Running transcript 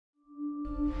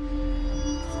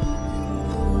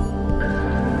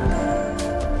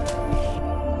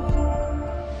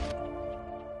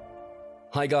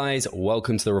Hi guys,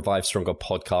 welcome to the Revive Stronger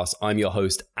podcast. I'm your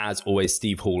host, as always,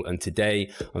 Steve Hall, and today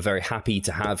I'm very happy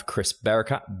to have Chris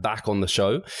Barakat back on the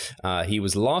show. He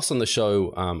was last on the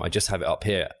show, I just have it up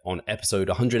here, on episode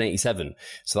 187.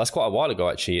 So that's quite a while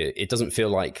ago, actually. It doesn't feel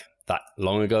like that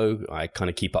long ago. I kind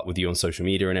of keep up with you on social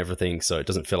media and everything, so it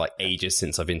doesn't feel like ages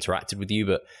since I've interacted with you,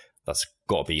 but that's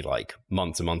got to be like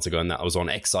months and months ago, and that was on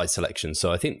exercise selection.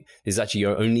 So I think this is actually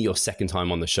only your second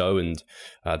time on the show, and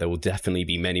there will definitely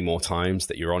be many more times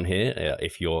that you're on here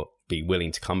if you're be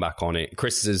willing to come back on it.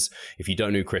 Chris is, if you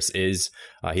don't know who Chris is,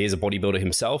 he is a bodybuilder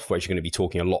himself, where he's going to be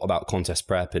talking a lot about contest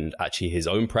prep and actually his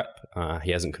own prep.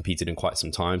 He hasn't competed in quite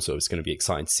some time, so it's going to be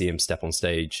exciting to see him step on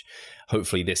stage,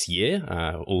 hopefully this year,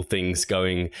 all things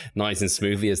going nice and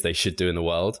smoothly as they should do in the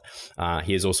world.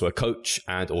 He is also a coach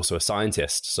and also a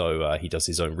scientist, so he does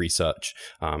his own research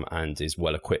and is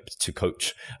well equipped to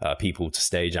coach people to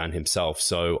stage and himself.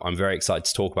 So I'm very excited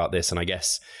to talk about this, and I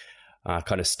guess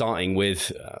kind of starting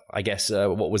with,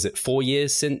 what was it, 4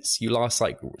 years since you last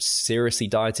like seriously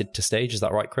dieted to stage? Is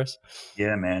that right, Chris?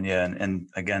 Yeah, man. Yeah. And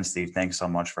again, Steve, thanks so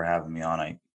much for having me on.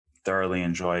 I thoroughly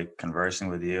enjoy conversing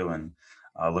with you, and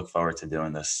I look forward to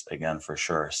doing this again for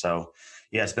sure. So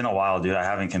yeah, it's been a while, dude. I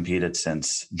haven't competed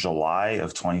since July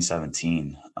of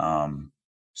 2017.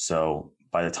 So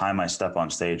by the time I step on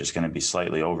stage, it's going to be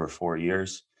slightly over 4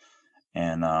 years,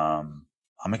 and I'm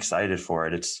excited for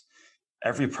it.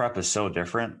 Every prep is so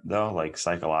different though, like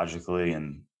psychologically,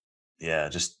 and yeah,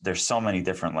 just there's so many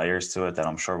different layers to it that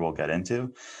I'm sure we'll get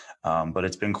into. But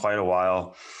it's been quite a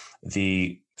while.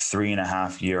 The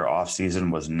 3.5 year off season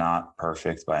was not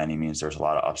perfect by any means. There's a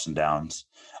lot of ups and downs.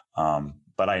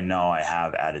 But I know I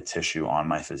have added tissue on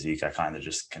my physique. I kind of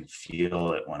just can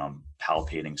feel it when I'm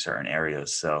palpating certain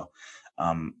areas. So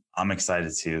I'm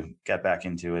excited to get back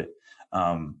into it.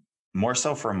 More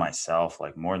so for myself,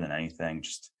 like more than anything,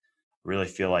 just really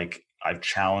feel like I've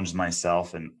challenged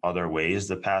myself in other ways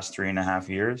the past 3.5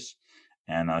 years.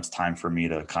 And it's time for me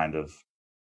to kind of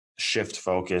shift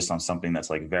focus on something that's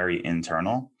like very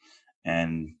internal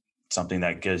and something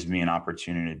that gives me an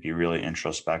opportunity to be really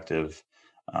introspective.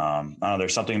 I don't know,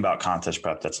 there's something about contest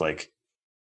prep that's like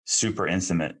super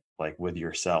intimate, like with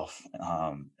yourself.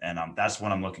 That's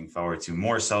what I'm looking forward to,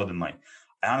 more so than like,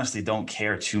 I honestly don't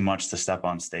care too much to step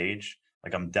on stage.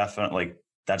 Like I'm definitely like,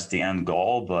 that's the end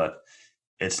goal, but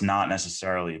it's not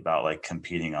necessarily about like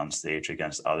competing on stage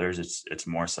against others. It's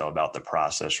more so about the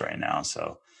process right now.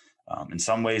 So in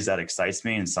some ways that excites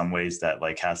me, in some ways that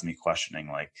like has me questioning,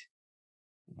 like,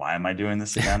 why am I doing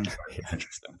this again?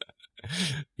 Interesting.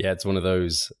 Yeah, it's one of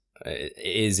those, it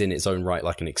is in its own right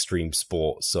like an extreme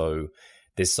sport. So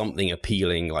there's something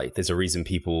appealing, like there's a reason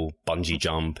people bungee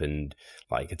jump and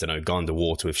like, I don't know, go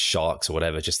underwater with sharks or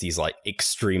whatever, just these like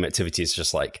extreme activities,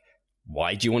 just like,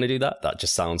 why do you want to do that? That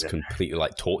just sounds completely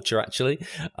like torture, actually.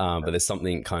 But there's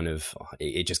something kind of,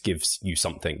 it just gives you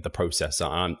something, the process.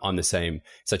 I'm the same.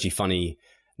 It's actually funny.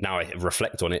 Now I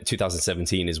reflect on it.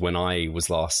 2017 is when I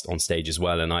was last on stage as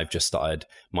well. And I've just started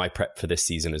my prep for this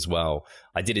season as well.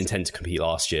 I did intend to compete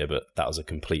last year, but that was a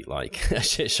complete like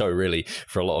shit show really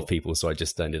for a lot of people. So I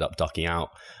just ended up ducking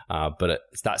out. But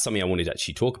that's something I wanted to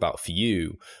actually talk about for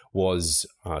you, was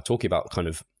talking about kind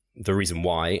of the reason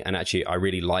why. And actually, I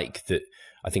really like that.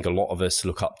 I think a lot of us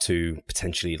look up to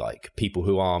potentially like people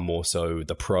who are more so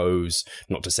the pros.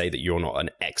 Not to say that you're not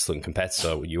an excellent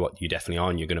competitor. You definitely are,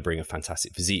 and you're going to bring a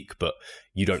fantastic physique, but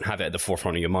you don't have it at the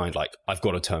forefront of your mind. Like, I've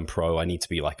got to turn pro. I need to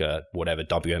be like a whatever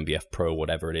WMBF pro,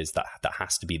 whatever it is. That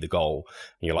has to be the goal.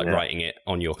 And you're like writing it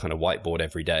on your kind of whiteboard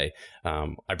every day.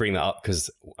 I bring that up because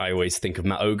I always think of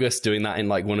Matt August doing that in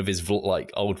like one of his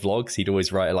like old vlogs. He'd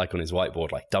always write it like on his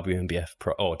whiteboard, like WMBF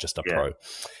pro or just a pro.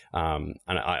 And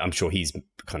I'm sure he's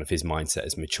kind of, his mindset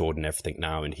has matured and everything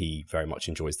now, and he very much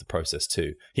enjoys the process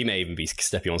too. He may even be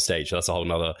stepping on stage. So that's a whole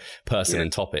nother person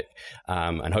and topic.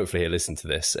 And hopefully he'll listen to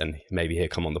this, and maybe he'll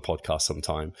come on the podcast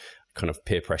sometime, kind of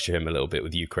peer pressure him a little bit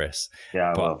with you, Chris.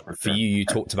 Yeah, but for sure. You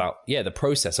talked about, the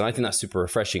process. And I think that's super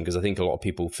refreshing, because I think a lot of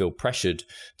people feel pressured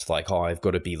to like, oh, I've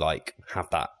got to be like, have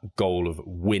that goal of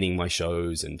winning my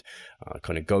shows and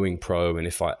kind of going pro. And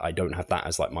if I don't have that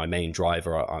as like my main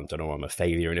driver, I don't know, I'm a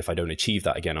failure. And if I don't achieve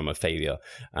that again, I'm a failure.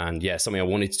 And something I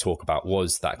wanted to talk about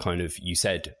was that kind of, you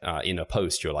said in a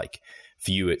post, you're like, for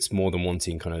you, it's more than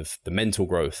wanting kind of the mental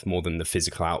growth more than the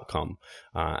physical outcome.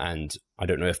 And I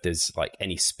don't know if there's like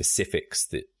any specifics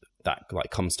that like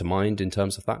comes to mind in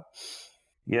terms of that.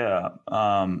 Yeah.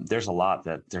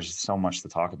 There's so much to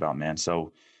talk about, man.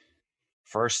 So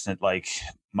first, like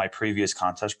my previous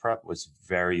contest prep was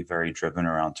very, very driven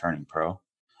around turning pro.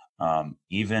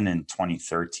 Even in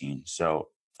 2013. So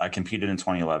I competed in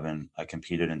 2011, I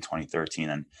competed in 2013,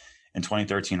 and in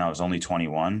 2013, I was only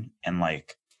 21, and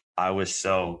like I was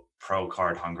so pro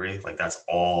card hungry. Like that's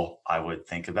all I would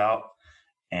think about.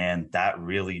 And that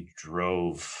really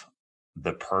drove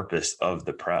the purpose of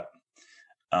the prep.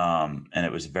 And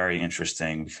it was very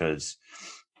interesting because,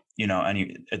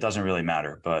 it doesn't really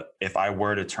matter. But if I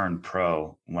were to turn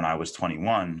pro when I was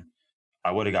 21,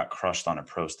 I would have got crushed on a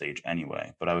pro stage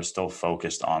anyway, but I was still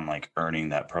focused on like earning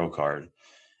that pro card.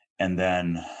 And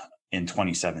then in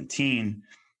 2017,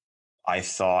 I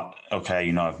thought,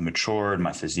 okay, I've matured,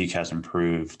 my physique has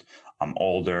improved, I'm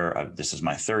older, this is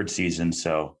my third season,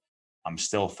 so I'm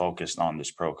still focused on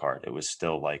this pro card. It was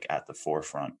still like at the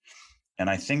forefront. And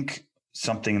I think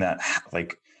something that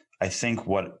I think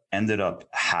what ended up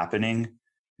happening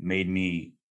made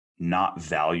me not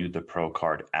value the pro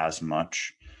card as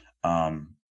much,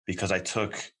 because I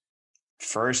took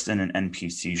first in an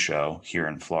NPC show here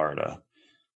in Florida.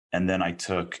 And then I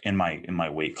took in my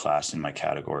weight class, in my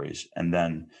categories. And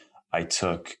then I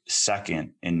took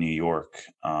second in New York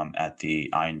at the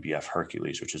INBF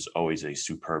Hercules, which is always a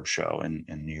superb show in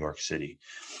New York City.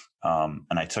 And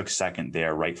I took second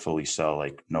there, rightfully so,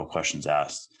 like no questions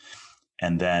asked.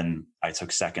 And then I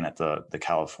took second at the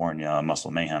California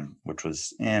Muscle Mayhem, which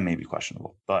was maybe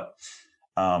questionable. But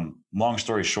long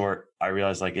story short, I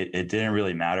realized like it didn't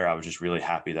really matter. I was just really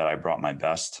happy that I brought my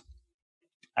best.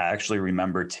 I actually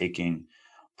remember taking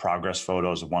progress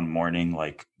photos one morning,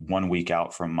 like 1 week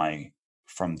out from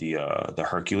the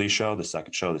Hercules show, the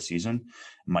second show of the season.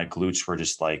 My glutes were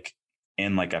just like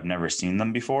I've never seen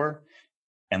them before.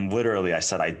 And literally I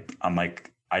said, I'm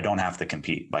like, I don't have to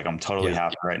compete. Like I'm totally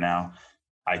happy right now.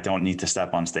 I don't need to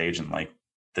step on stage, and like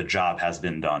the job has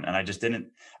been done. And I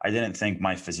didn't think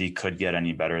my physique could get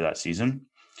any better that season.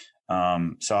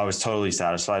 So I was totally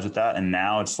satisfied with that. And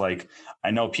now it's like,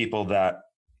 I know people that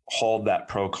hold that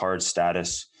pro card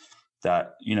status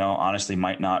that, honestly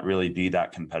might not really be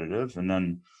that competitive. And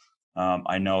then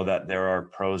I know that there are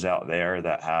pros out there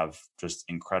that have just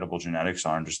incredible genetics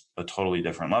on just a totally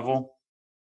different level.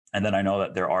 And then I know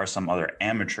that there are some other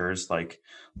amateurs, like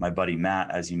my buddy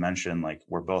Matt, as you mentioned, like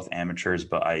we're both amateurs,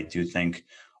 but I do think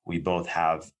we both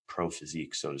have pro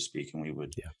physique, so to speak, and we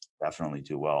would definitely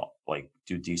do well, like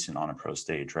do decent on a pro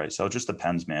stage, right? So it just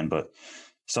depends, man. But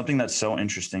something that's so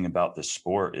interesting about this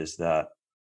sport is that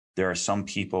there are some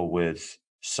people with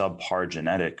subpar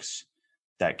genetics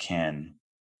that can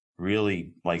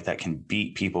really that can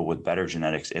beat people with better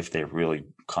genetics if they really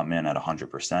come in at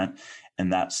 100%.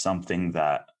 And that's something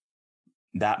that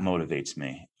motivates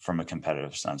me from a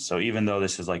competitive sense. So even though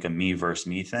this is like a me versus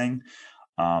me thing,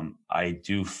 I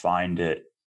do find it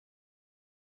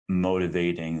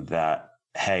motivating that,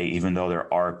 hey, even though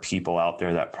there are people out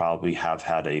there that probably have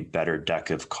had a better deck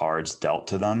of cards dealt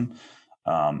to them,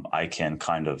 I can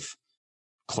kind of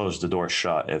close the door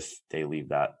shut if they leave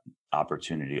that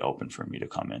opportunity open for me to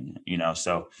come in,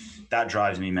 so that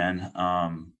drives me, man.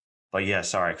 But yeah,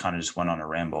 sorry, I kind of just went on a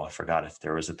ramble. I forgot if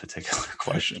there was a particular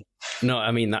question. No,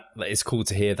 I mean, that it's cool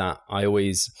to hear that.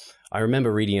 I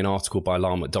remember reading an article by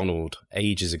Lyle McDonald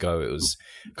ages ago. It was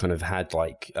kind of had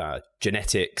like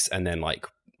genetics and then like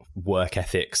work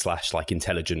ethic / like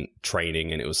intelligent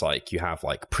training. And it was like, you have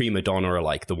like prima donna are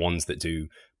like the ones that do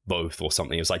both or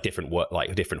something. It was like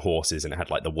different horses, and it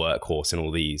had like the workhorse and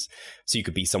all these. So you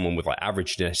could be someone with like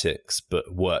average genetics,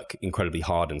 but work incredibly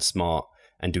hard and smart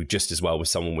and do just as well with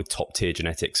someone with top tier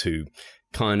genetics who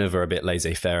kind of are a bit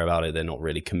laissez-faire about it. They're not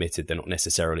really committed. They're not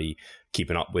necessarily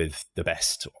keeping up with the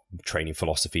best training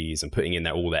philosophies and putting in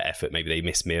all their effort. Maybe they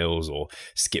miss meals or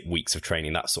skip weeks of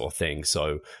training, that sort of thing.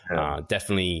 So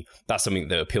definitely that's something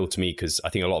that appealed to me, because I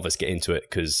think a lot of us get into it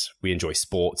because we enjoy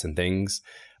sports and things,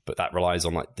 but that relies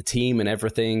on like the team and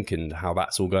everything and how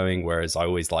that's all going. Whereas I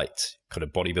always liked kind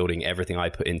of bodybuilding, everything I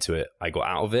put into it, I got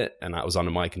out of it, and that was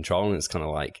under my control. And it's kind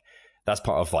of like, that's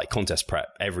part of like contest prep.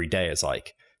 Every day is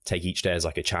like, take each day as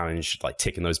like a challenge, like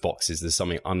ticking those boxes. There's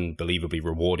something unbelievably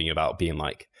rewarding about being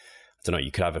like, I don't know,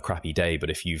 you could have a crappy day, but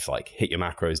if you've like hit your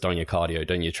macros, done your cardio,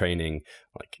 done your training,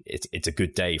 like it's a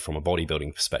good day from a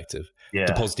bodybuilding perspective. Yeah.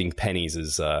 Depositing pennies,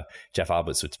 as Jeff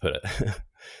Alberts would put it.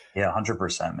 Yeah,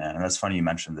 100%, man. And that's funny you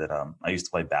mentioned that. I used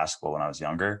to play basketball when I was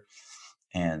younger,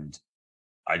 and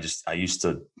I used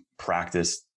to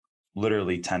practice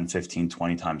literally 10, 15,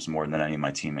 20 times more than any of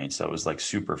my teammates. So it was like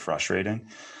super frustrating.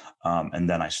 And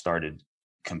then I started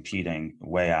competing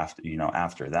way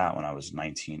after that, when I was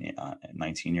 19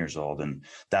 years old. And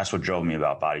that's what drove me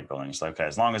about bodybuilding. It's like, okay,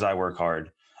 as long as I work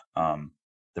hard,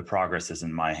 the progress is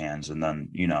in my hands. And then,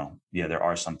 there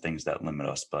are some things that limit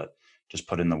us, but just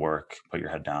put in the work, put your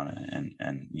head down,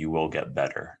 and you will get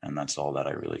better. And that's all that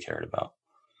I really cared about.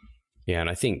 Yeah. And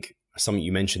I think something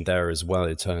you mentioned there as well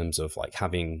in terms of like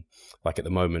having, like at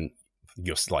the moment,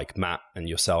 just like Matt and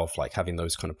yourself, like having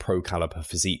those kind of pro caliber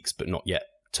physiques, but not yet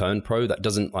turned pro. That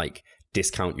doesn't like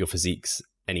discount your physiques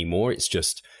anymore. It's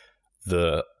just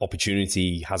the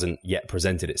opportunity hasn't yet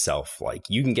presented itself. Like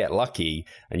you can get lucky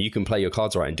and you can play your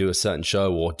cards right and do a certain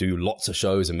show or do lots of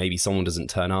shows, and maybe someone doesn't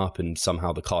turn up and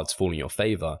somehow the cards fall in your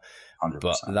favor. 100%.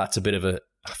 But that's a bit of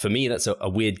for me, that's a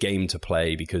weird game to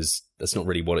play, because that's not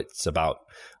really what it's about.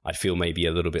 I feel maybe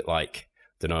a little bit like,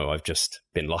 I don't know, I've just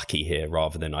been lucky here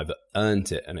rather than I've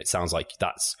earned it. And it sounds like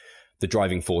that's the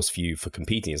driving force for you for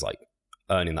competing, is like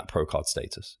earning that pro card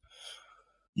status.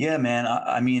 Yeah, man.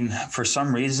 I mean, for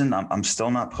some reason, I'm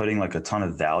still not putting like a ton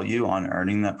of value on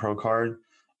earning that pro card.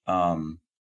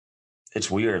 It's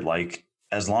weird. Like,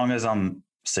 as long as I'm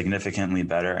significantly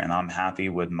better and I'm happy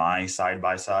with my side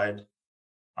by side,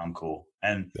 I'm cool.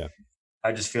 And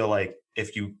I just feel like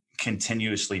if you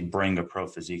continuously bring a pro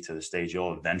physique to the stage,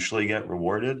 you'll eventually get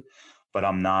rewarded. But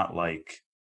I'm not like,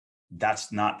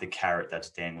 that's not the carrot that's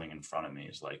dangling in front of me.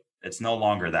 It's like, it's no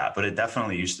longer that, but it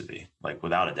definitely used to be, like,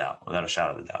 without a doubt, without a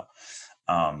shadow of a doubt.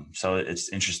 So it's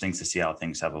interesting to see how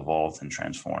things have evolved and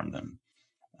transformed. And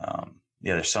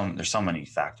there's so many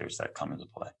factors that come into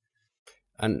play.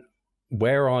 And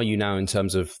where are you now in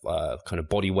terms of kind of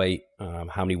body weight?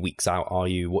 How many weeks out are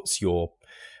you? What's your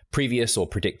previous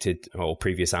and predicted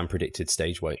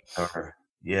stage weight?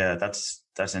 Yeah, that's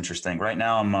interesting. Right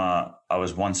now I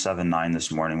was 179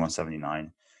 this morning,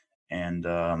 179. And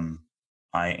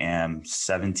I am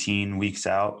 17 weeks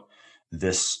out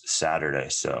this Saturday.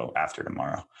 So after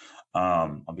tomorrow,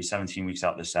 I'll be 17 weeks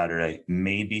out this Saturday,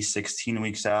 maybe 16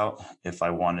 weeks out if I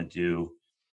want to do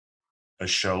a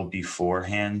show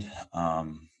beforehand.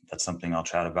 That's something I'll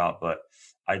chat about, but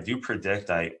I do predict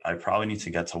I probably need to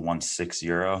get to 160,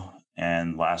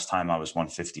 and last time I was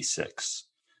 156.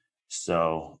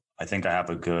 So I think I have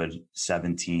a good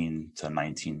 17 to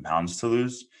 19 pounds to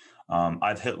lose.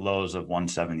 I've hit lows of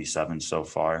 177 so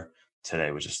far.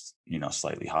 Today was just,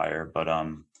 slightly higher, but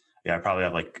I probably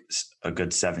have like a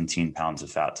good 17 pounds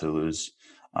of fat to lose.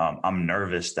 I'm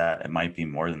nervous that it might be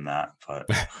more than that, but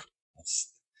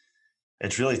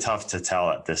it's really tough to tell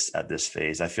at this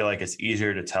phase. I feel like it's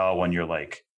easier to tell when you're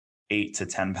like 8 to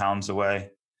 10 pounds away,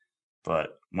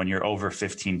 but when you're over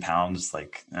 15 pounds,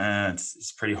 like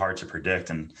it's pretty hard to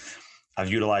predict. And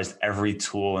I've utilized every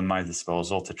tool in my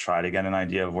disposal to try to get an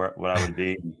idea of what I would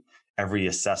be. Every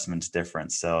assessment's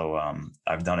different. So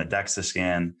I've done a DEXA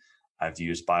scan. I've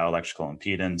used bioelectrical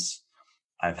impedance.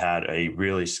 I've had a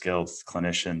really skilled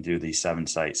clinician do the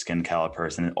 7-site skin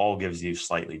calipers, and it all gives you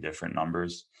slightly different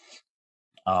numbers.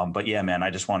 But yeah, man,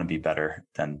 I just want to be better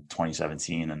than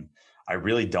 2017. And I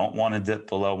really don't want to dip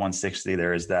below 160.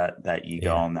 There is that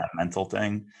ego and that mental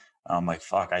thing. I'm like,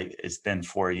 fuck, it's been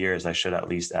 4 years. I should at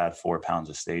least add 4 pounds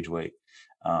of stage weight.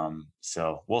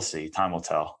 So we'll see. Time will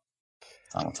tell.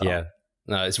 Yeah.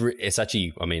 No, it's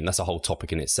actually, I mean, that's a whole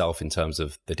topic in itself in terms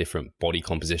of the different body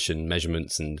composition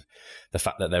measurements and the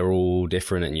fact that they're all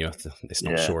different, and it's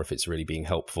not sure if it's really being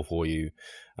helpful for you.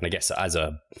 And I guess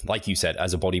like you said,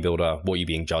 as a bodybuilder, what you're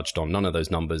being judged on, none of those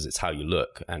numbers, it's how you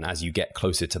look. And as you get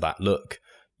closer to that look,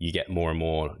 you get more and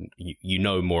more,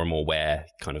 more and more where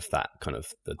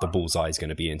the bullseye is going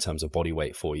to be in terms of body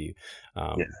weight for you.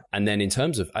 And then in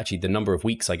terms of actually the number of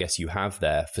weeks, I guess you have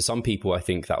there, for some people, I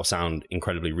think that'll sound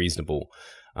incredibly reasonable.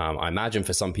 I imagine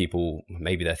for some people,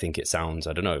 maybe they think it sounds,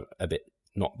 I don't know, a bit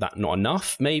not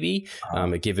enough, maybe,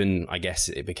 given, I guess,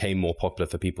 it became more popular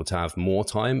for people to have more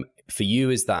time. For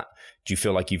you, do you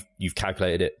feel like you've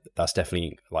calculated it? That's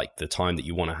definitely like the time that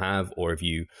you want to have, or have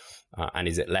you, and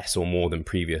is it less or more than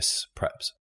previous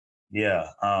preps? Yeah,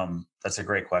 that's a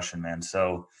great question, man.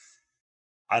 So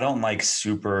I don't like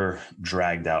super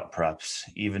dragged out preps,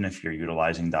 even if you're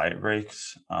utilizing diet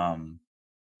breaks.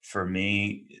 For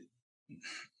me,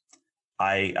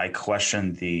 I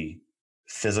question the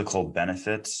physical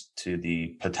benefits to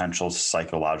the potential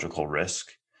psychological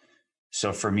risk.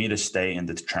 So for me to stay in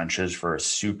the trenches for a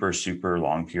super, super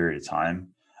long period of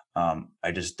time,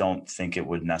 I just don't think it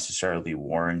would necessarily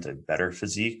warrant a better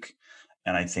physique.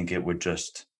 And I think it would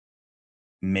just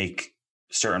make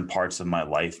certain parts of my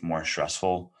life more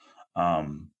stressful.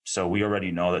 So we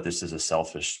already know that this is a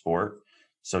selfish sport.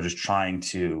 So just trying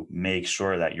to make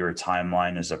sure that your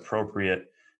timeline is appropriate,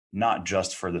 not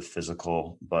just for the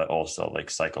physical, but also like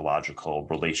psychological,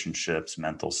 relationships,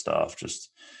 mental stuff, just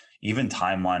even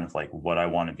timeline of like what I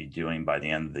want to be doing by the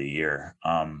end of the year.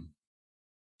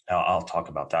 I'll talk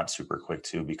about that super quick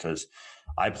too, because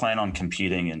I plan on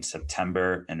competing in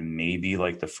September and maybe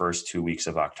like the first 2 weeks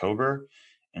of October,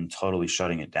 and totally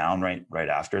shutting it down right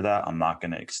after that. I'm not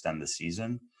going to extend the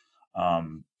season.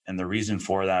 And the reason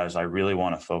for that is I really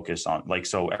want to focus on, like,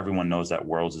 so everyone knows that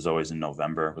Worlds is always in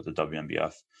November with the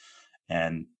WNBF.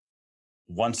 And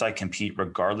once I compete,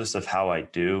 regardless of how I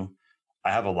do,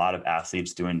 I have a lot of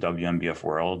athletes doing WNBF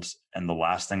Worlds. And the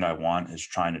last thing I want is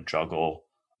trying to juggle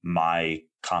my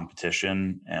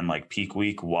competition and like peak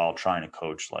week while trying to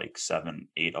coach like 7,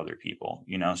 8 other people,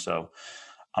 you know? So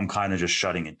I'm kind of just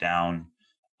shutting it down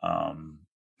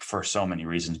for so many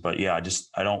reasons. But yeah,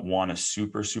 I don't want a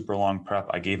super, super long prep.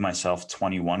 I gave myself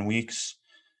 21 weeks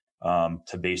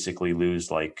to basically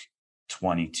lose like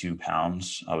 22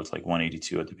 pounds. I was like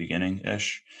 182 at the beginning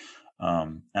ish.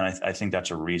 And I think that's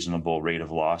a reasonable rate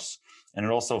of loss. And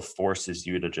it also forces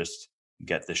you to just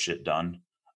get the shit done.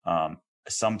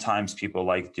 Sometimes people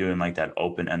like doing like that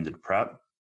open-ended prep,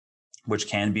 which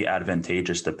can be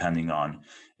advantageous depending on,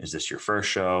 is this your first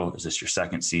show? Is this your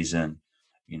second season?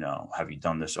 You know, have you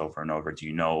done this over and over? Do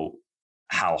you know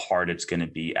how hard it's going to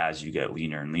be as you get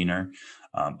leaner and leaner?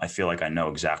 I feel like I know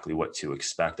exactly what to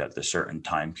expect at the certain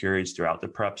time periods throughout the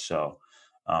prep. So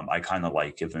I kind of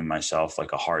like giving myself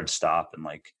like a hard stop and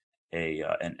like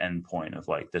an end point of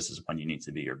like, this is when you need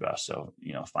to be your best. So,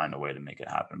 you know, find a way to make it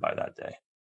happen by that day.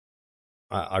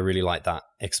 I really like that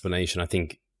explanation. I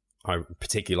think I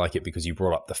particularly like it because you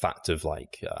brought up the fact of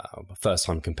like a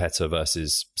first-time competitor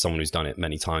versus someone who's done it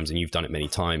many times, and you've done it many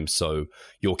times. So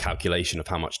your calculation of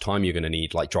how much time you're going to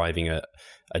need, like driving a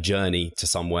journey to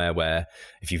somewhere where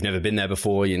if you've never been there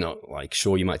before, you're not like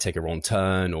sure, you might take a wrong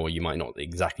turn, or you might not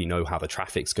exactly know how the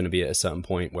traffic's going to be at a certain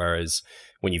point. Whereas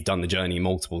when you've done the journey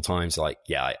multiple times, like,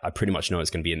 yeah, I pretty much know it's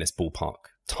going to be in this ballpark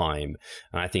time.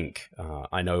 And I think,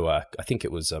 I think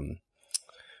it was,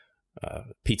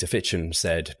 Peter Fitchin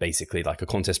said basically like a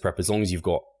contest prep, as long as you've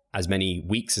got as many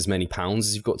weeks, as many pounds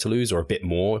as you've got to lose, or a bit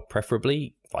more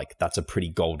preferably, like that's a pretty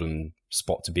golden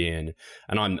spot to be in.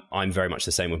 And I'm very much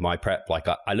the same with my prep. Like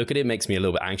I look at it, makes me a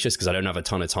little bit anxious because I don't have a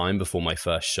ton of time before my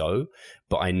first show.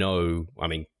 But I know, I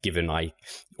mean, given I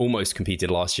almost competed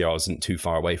last year, I wasn't too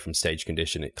far away from stage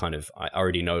condition. It kind of, I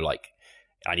already know like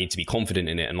I need to be confident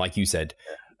in it. And like you said,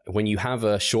 when you have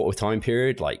a shorter time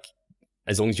period, like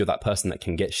as long as you're that person that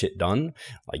can get shit done,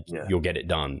 like you'll get it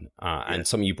done. And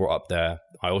something you brought up there,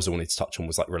 I also wanted to touch on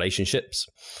was like relationships.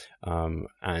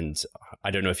 And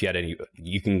I don't know if you had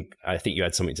I think you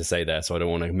had something to say there, so I don't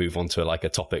want to move on to like a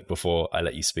topic before I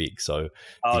let you speak. So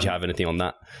did you have anything on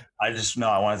that? I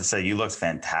wanted to say you looked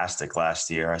fantastic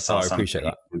last year. I saw I some appreciate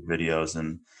that. videos,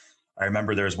 and I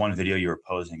remember there was one video you were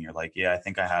posing. You're like, yeah, I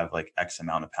think I have like X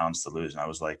amount of pounds to lose. And I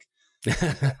was like,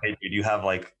 hey, dude, you have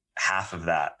like half of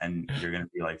that and you're going to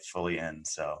be like fully in.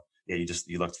 So yeah,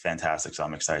 you looked fantastic. So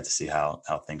I'm excited to see how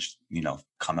things, you know,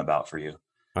 come about for you.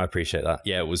 I appreciate that.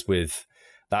 Yeah, it was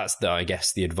that's I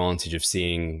guess the advantage of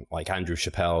seeing like Andrew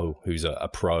Chappelle, who's a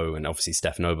pro, and obviously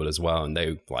Steph Noble as well. And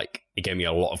they like, it gave me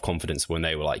a lot of confidence when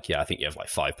they were like, yeah, I think you have like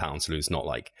 5 pounds to lose, not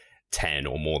like 10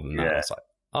 or more than that. Yeah. It's like,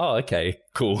 oh, okay,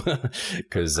 cool.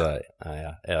 Because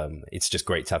it's just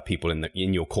great to have people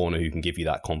in your corner who can give you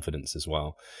that confidence as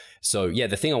well. So yeah,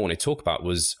 the thing I want to talk about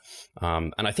was,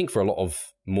 and I think for a lot of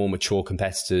more mature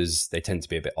competitors, they tend to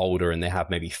be a bit older and they have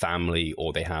maybe family,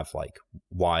 or they have like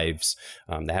wives,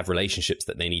 they have relationships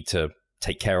that they need to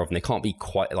take care of, and they can't be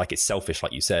quite like, it's selfish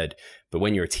like you said. But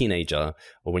when you're a teenager,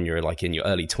 or when you're like in your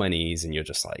early 20s and you're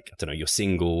just like, I don't know, you're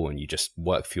single and you just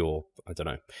work for your, I don't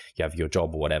know, you have your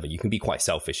job or whatever, you can be quite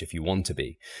selfish if you want to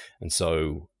be. And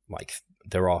so like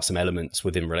there are some elements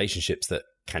within relationships that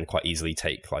can quite easily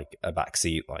take like a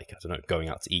backseat, like, I don't know, going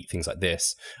out to eat, things like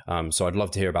this. So I'd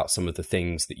love to hear about some of the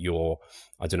things that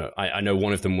I don't know, I know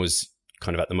one of them was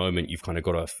kind of at the moment, you've kind of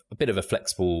got a bit of a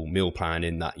flexible meal plan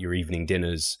in that your evening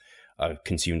dinners are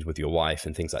consumed with your wife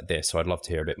and things like this. So I'd love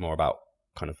to hear a bit more about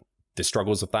kind of the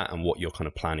struggles of that and what you're kind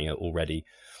of planning already.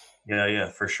 Yeah,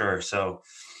 for sure. So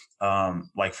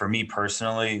like for me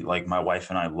personally, like my wife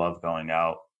and I love going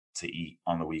out to eat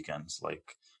on the weekends,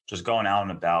 like just going out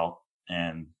and about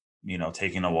and, you know,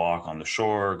 taking a walk on the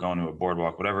shore, going to a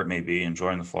boardwalk, whatever it may be,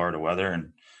 enjoying the Florida weather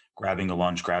and grabbing a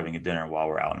lunch, grabbing a dinner while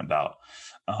we're out and about.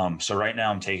 So right now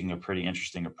I'm taking a pretty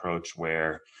interesting approach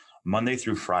where Monday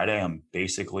through Friday, I'm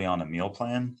basically on a meal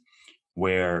plan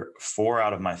where 4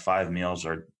 out of my 5 meals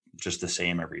are just the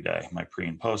same every day. My pre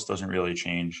and post doesn't really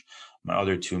change. My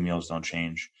other 2 meals don't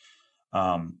change.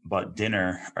 But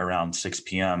dinner around 6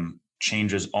 p.m.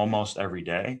 changes almost every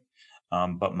day.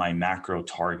 But my macro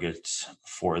targets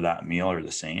for that meal are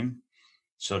the same.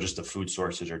 So just the food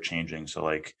sources are changing. So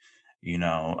like, you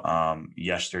know,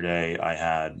 yesterday I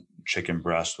had chicken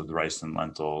breast with rice and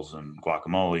lentils and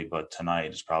guacamole, but tonight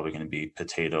it's probably going to be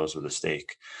potatoes with a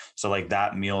steak. So like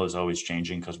that meal is always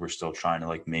changing because we're still trying to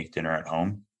like make dinner at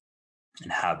home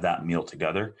and have that meal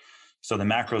together. So the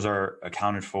macros are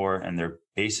accounted for and they're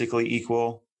basically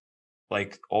equal,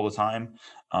 like all the time.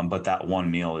 But that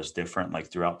one meal is different,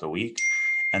 like throughout the week.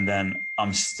 And then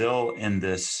I'm still in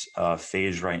this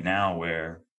phase right now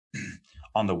where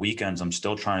on the weekends, I'm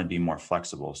still trying to be more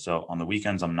flexible. So on the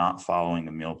weekends, I'm not following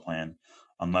a meal plan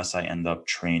unless I end up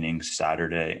training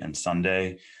Saturday and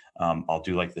Sunday. I'll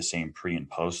do like the same pre and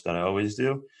post that I always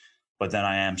do. But then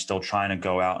I am still trying to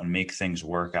go out and make things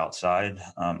work outside.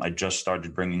 I just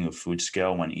started bringing a food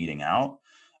scale when eating out,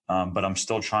 but I'm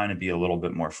still trying to be a little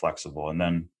bit more flexible. And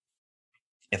then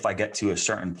if I get to a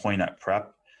certain point at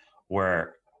prep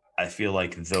where I feel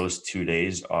like those 2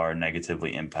 days are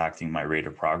negatively impacting my rate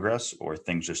of progress, or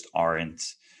things just aren't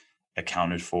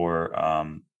accounted for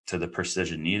to the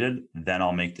precision needed, then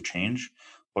I'll make the change.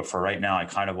 But for right now, I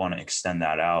kind of want to extend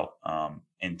that out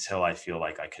until I feel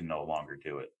like I can no longer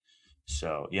do it.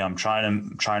 So yeah, I'm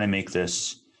trying to make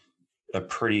this a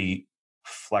pretty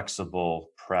flexible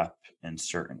prep in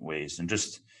certain ways, and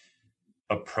just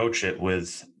approach it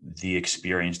with the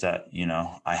experience that,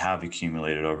 I have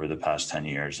accumulated over the past 10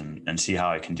 years, and see how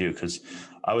I can do. Cause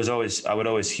I would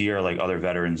always hear like other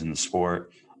veterans in the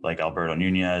sport, like Alberto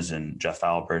Nunez and Jeff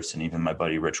Alberts, and even my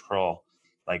buddy Rich Kroll.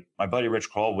 Like my buddy Rich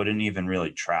Kroll wouldn't even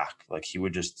really track. Like he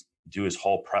would just do his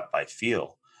whole prep by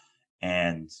feel.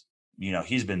 And,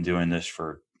 he's been doing this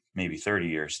for maybe 30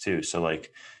 years too. So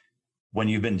like when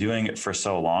you've been doing it for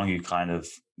so long, you kind of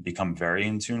become very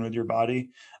in tune with your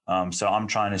body. So I'm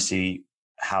trying to see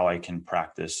how I can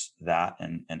practice that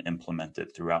and implement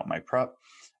it throughout my prep,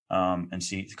 and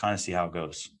see how it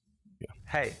goes.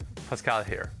 Hey, Pascal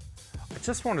here. I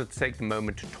just wanted to take the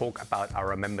moment to talk about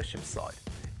our membership site.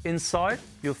 Inside,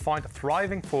 you'll find a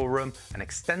thriving forum, an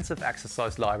extensive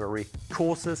exercise library,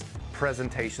 courses,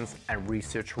 presentations, and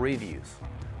research reviews.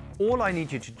 All I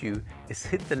need you to do is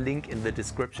hit the link in the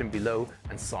description below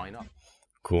and sign up.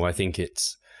 Cool. I think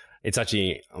it's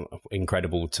actually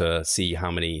incredible to see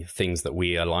how many things that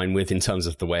we align with in terms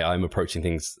of the way I'm approaching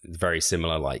things. Very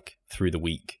similar, like through the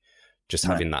week, just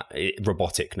having that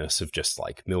roboticness of just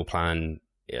like meal plan.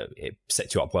 It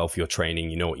sets you up well for your training.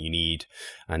 You know what you need.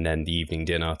 And then the evening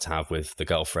dinner to have with the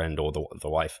girlfriend or the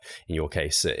wife, in your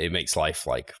case, it makes life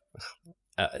like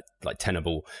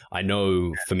tenable. I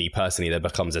know for me personally, there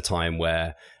becomes a time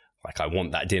where like I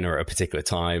want that dinner at a particular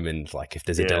time, and like if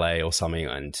there's a delay or something,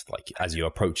 and like as you're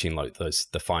approaching like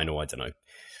the final, I don't know,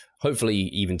 hopefully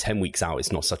even 10 weeks out,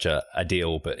 it's not such a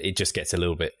deal, but it just gets a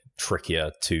little bit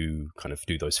trickier to kind of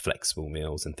do those flexible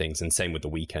meals and things, and same with the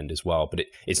weekend as well. But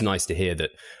it's nice to hear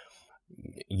that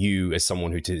you, as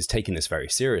someone who is taking this very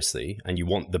seriously and you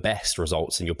want the best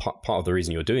results, and you're part of the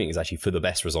reason you're doing is actually for the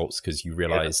best results, because you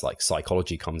realize like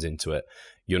psychology comes into it.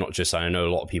 You're not just, I know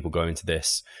a lot of people go into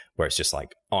this where it's just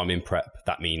like, oh, I'm in prep,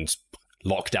 that means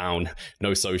lockdown,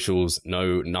 no socials,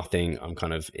 no nothing, I'm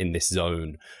kind of in this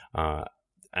zone.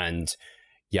 And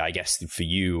yeah, I guess for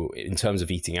you, in terms of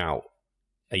eating out,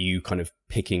 are you kind of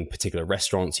picking particular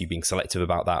restaurants? Are you being selective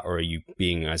about that? Or are you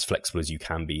being as flexible as you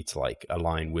can be to like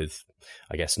align with,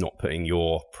 I guess, not putting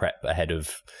your prep ahead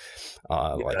of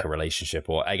like a relationship?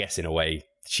 Or I guess in a way,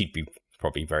 she'd be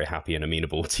probably very happy and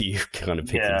amenable to you kind of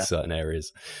picking certain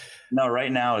areas. No,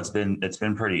 right now it's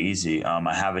been pretty easy.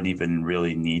 I haven't even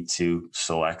really need to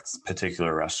select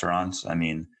particular restaurants. I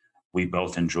mean, we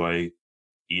both enjoy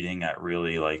eating at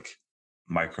really like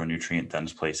micronutrient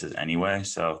dense places anyway.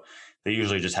 So they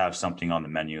usually just have something on the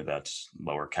menu that's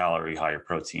lower calorie, higher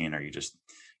protein, or you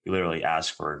literally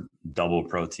ask for double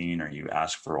protein, or you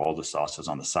ask for all the sauces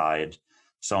on the side,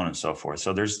 so on and so forth.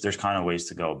 So there's kind of ways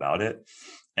to go about it.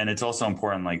 And it's also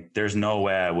important, like there's no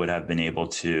way I would have been able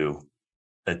to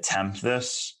attempt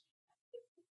this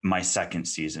my second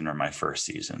season or my first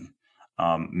season.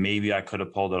 Maybe I could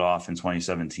have pulled it off in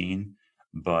 2017,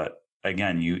 but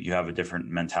again, you have a different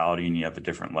mentality and you have a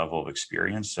different level of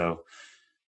experience. So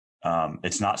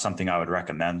it's not something I would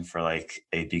recommend for like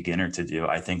a beginner to do.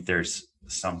 I think there's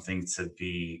something to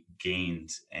be gained,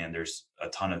 and there's a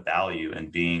ton of value in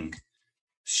being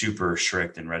super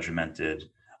strict and regimented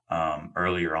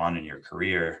earlier on in your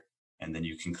career. And then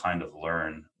you can kind of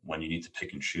learn when you need to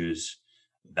pick and choose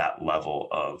that level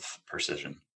of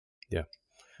precision. Yeah.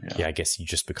 I guess you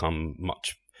just become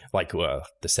much like the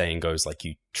saying goes, like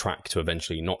you track to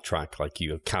eventually not track, like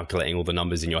you're calculating all the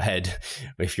numbers in your head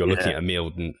if you're looking at a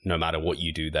meal, no matter what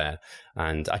you do there.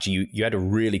 And actually you had a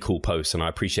really cool post, and I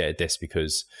appreciated this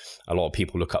because a lot of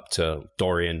people look up to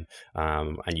Dorian,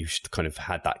 and you kind of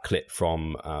had that clip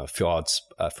from Fuad's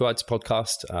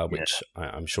podcast, which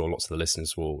I'm sure lots of the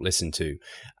listeners will listen to.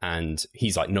 And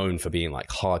he's like known for being like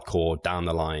hardcore down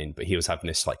the line, but he was having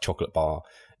this like chocolate bar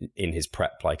in his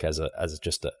prep, like as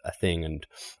just a thing. And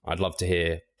I'd love to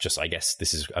hear, just, I guess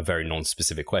this is a very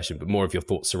non-specific question, but more of your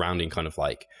thoughts surrounding kind of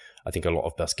like, I think a lot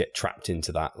of us get trapped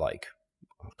into that, like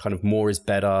kind of more is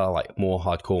better, like more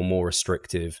hardcore, more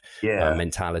restrictive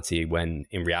mentality, when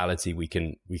in reality we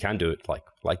can do it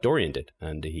like Dorian did,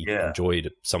 and he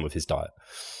enjoyed some of his diet.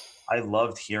 I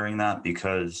loved hearing that,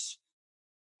 because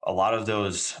a lot of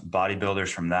those bodybuilders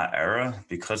from that era,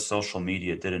 because social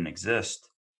media didn't exist,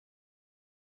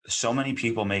 so many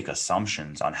people make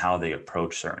assumptions on how they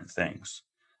approach certain things.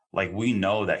 Like, we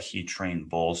know that he trained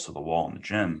bulls to the wall in the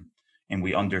gym, and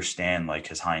we understand like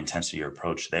his high intensity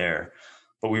approach there,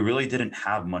 but we really didn't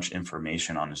have much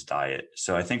information on his diet.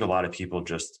 So I think a lot of people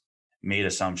just made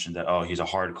assumption that, oh, he's a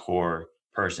hardcore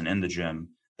person in the gym,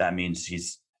 that means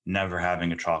he's never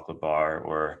having a chocolate bar,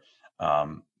 or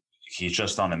he's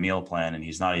just on a meal plan and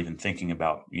he's not even thinking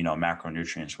about,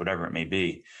 macronutrients, whatever it may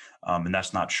be. And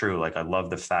that's not true. Like, I love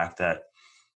the fact that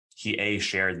he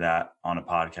shared that on a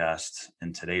podcast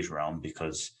in today's realm,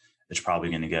 because it's probably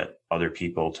going to get other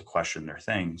people to question their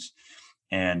things.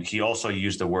 And he also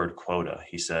used the word quota.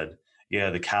 He said, yeah,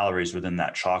 the calories within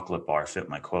that chocolate bar fit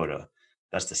my quota.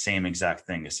 That's the same exact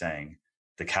thing as saying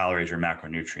the calories or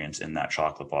macronutrients in that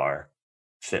chocolate bar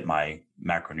fit my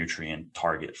macronutrient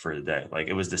target for the day. Like,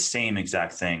 it was the same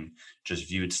exact thing, just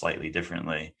viewed slightly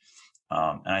differently.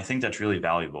 And I think that's really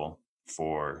valuable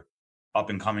for up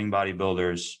and coming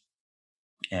bodybuilders,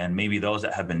 and maybe those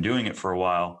that have been doing it for a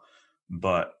while,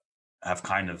 but have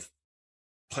kind of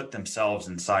put themselves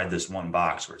inside this one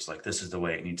box where it's like, this is the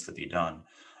way it needs to be done.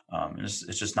 And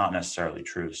it's just not necessarily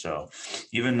true. So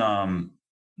even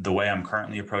the way I'm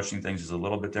currently approaching things is a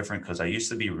little bit different, because I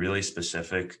used to be really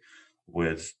specific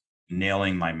with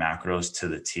nailing my macros to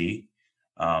the T.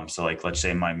 So like, let's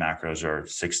say my macros are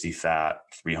 60 fat,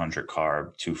 300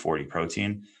 carb, 240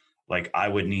 protein. Like, I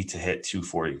would need to hit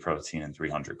 240 protein and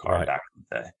 300 carb back in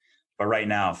the day. But right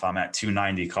now, if I'm at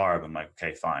 290 carb, I'm like,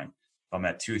 okay, fine. If I'm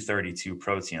at 232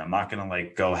 protein, I'm not going to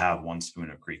like go have 1 spoon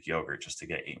of Greek yogurt just to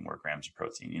get 8 more grams of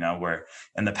protein, where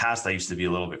in the past I used to be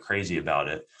a little bit crazy about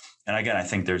it. And again, I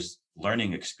think there's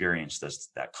learning experience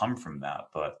that come from that,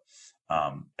 but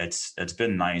it's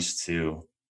been nice to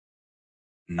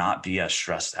not be as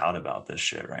stressed out about this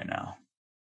shit right now.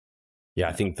 Yeah,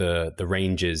 I think the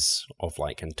ranges of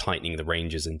like, and tightening the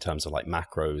ranges in terms of like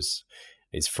macros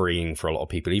is freeing for a lot of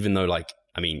people, even though like,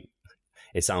 I mean,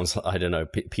 it sounds, I don't know,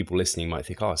 people listening might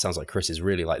think, oh, it sounds like Chris is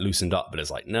really like loosened up, but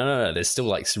it's like, no, there's still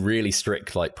like really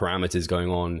strict like parameters going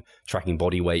on, tracking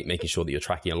body weight, making sure that you're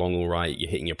tracking along all right, you're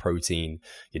hitting your protein,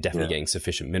 you're definitely getting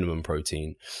sufficient minimum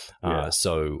protein.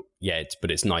 So yeah,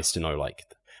 but it's nice to know, like,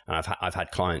 and I've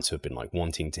had clients who have been like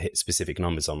wanting to hit specific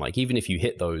numbers. I'm like, even if you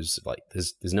hit those, like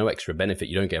there's no extra benefit.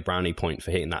 You don't get a brownie point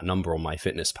for hitting that number on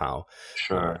MyFitnessPal.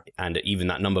 Sure. And even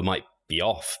that number might be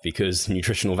off, because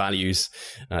nutritional values,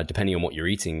 depending on what you're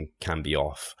eating, can be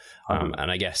off.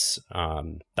 And I guess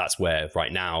that's where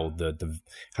right now the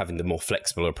having the more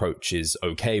flexible approach is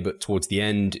okay. But towards the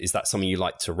end, is that something you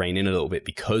like to rein in a little bit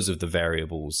because of the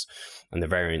variables and the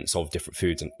variance of different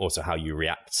foods, and also how you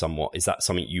react somewhat? Is that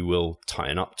something you will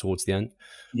tighten up towards the end?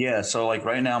 Yeah. So like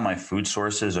right now, my food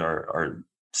sources are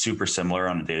super similar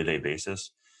on a day-to-day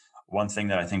basis. One thing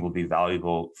that I think will be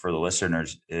valuable for the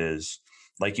listeners is,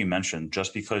 like you mentioned,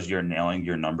 just because you're nailing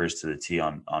your numbers to the T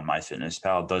on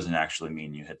MyFitnessPal doesn't actually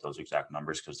mean you hit those exact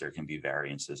numbers, because there can be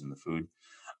variances in the food,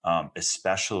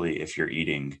 especially if you're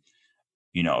eating,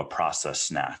 a processed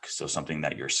snack. So something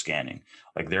that you're scanning,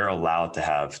 like they're allowed to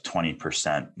have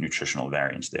 20% nutritional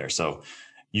variance there. So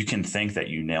you can think that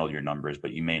you nailed your numbers,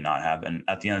 but you may not have. And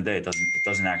at the end of the day, it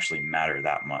doesn't actually matter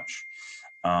that much.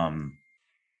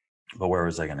 But where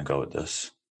was I going to go with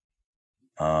this?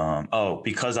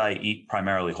 Because I eat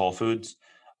primarily whole foods,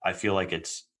 I feel like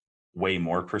it's way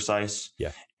more precise.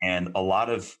 Yeah. And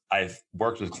I've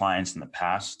worked with clients in the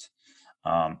past,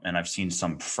 and I've seen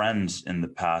some friends in the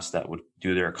past that would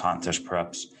do their contest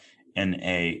preps in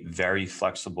a very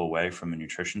flexible way from a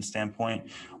nutrition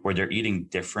standpoint, where they're eating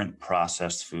different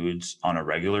processed foods on a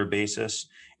regular basis,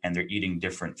 and they're eating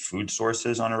different food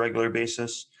sources on a regular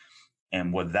basis.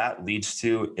 And what that leads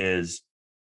to is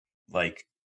like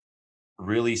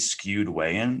really skewed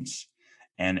weigh-ins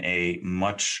and a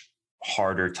much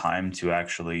harder time to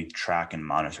actually track and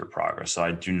monitor progress. So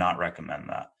I do not recommend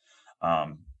that.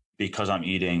 Because I'm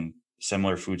eating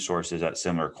similar food sources at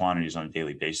similar quantities on a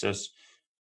daily basis,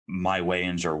 my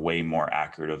weigh-ins are way more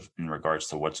accurate in regards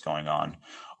to what's going on.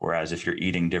 Whereas if you're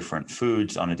eating different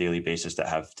foods on a daily basis that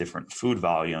have different food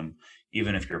volume,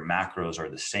 even if your macros are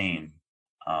the same,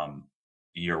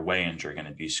 your weigh-ins are going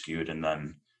to be skewed. And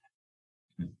then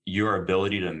your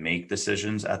ability to make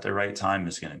decisions at the right time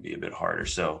is going to be a bit harder.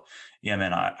 So yeah,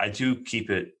 man, I do keep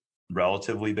it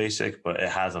relatively basic, but it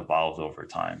has evolved over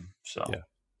time. So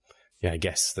yeah, I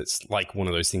guess that's like one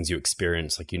of those things you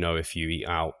experience. Like, if you eat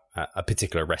out at a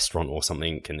particular restaurant or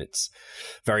something and it's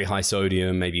very high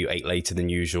sodium, maybe you ate later than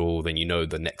usual, then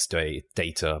the next day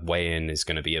data weigh-in is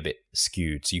going to be a bit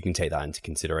skewed. So you can take that into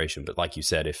consideration. But like you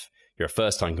said, if you're a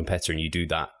first-time competitor and you do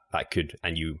that,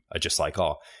 and you are just like,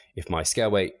 if my scale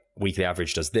weight weekly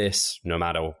average does this, no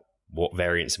matter what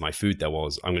variance in my food there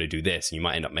was, I'm going to do this. And you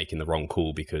might end up making the wrong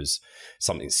call because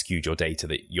something skewed your data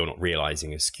that you're not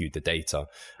realizing has skewed the data.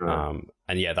 Right.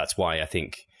 And yeah, that's why I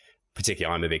think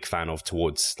particularly I'm a big fan of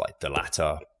towards like the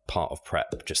latter part of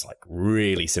prep, just like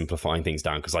really simplifying things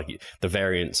down. Because like the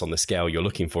variance on the scale you're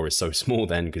looking for is so small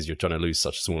then because you're trying to lose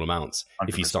such small amounts. 100%.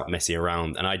 If you start messing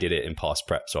around, and I did it in past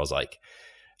prep. So I was like,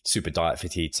 super diet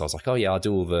fatigued, so I was like, I'll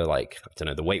do all the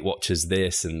the Weight Watchers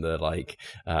this and the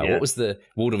what was the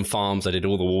Walden Farms, I did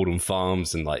all the Walden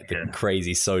Farms and like the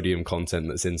crazy sodium content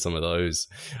that's in some of those,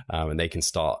 and they can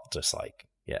start just like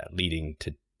leading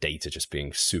to data just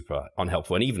being super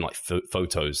unhelpful, and even like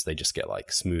photos, they just get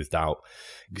like smoothed out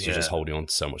because you're just holding on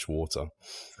to so much water.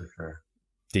 For sure.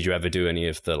 Did you ever do any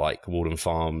of the like Walden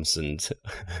Farms and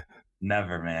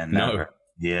Never, man. Never. No.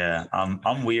 Yeah,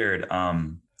 I'm weird.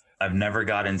 I've never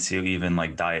got into even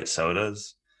like diet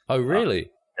sodas. Oh,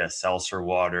 really? Seltzer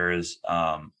waters.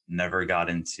 Never got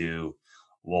into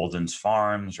Walden's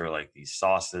Farms or like these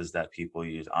sauces that people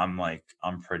use. I'm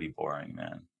pretty boring,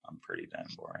 man. I'm pretty damn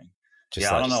boring.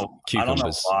 I don't know.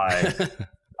 Cucumbers. I don't know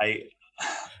why.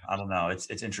 I don't know.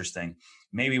 It's interesting.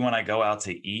 Maybe when I go out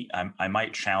to eat, I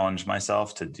might challenge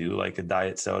myself to do like a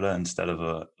diet soda instead of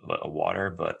a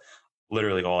water, but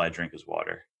literally all I drink is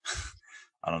water.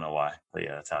 I don't know why, but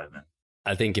yeah, that's how I've been.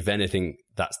 I think if anything,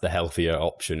 that's the healthier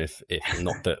option. If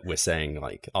not that we're saying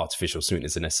like artificial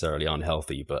sweeteners are necessarily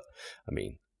unhealthy, but I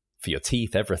mean, for your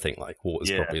teeth, everything, like water's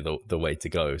probably the way to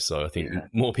go. So I think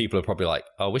more people are probably like,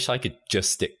 I wish I could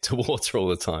just stick to water all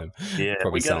the time. Yeah,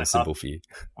 probably sounds simple for you.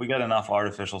 We got enough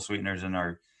artificial sweeteners in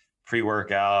our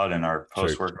pre-workout and our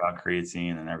post-workout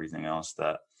creatine and everything else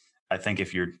that I think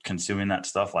if you're consuming that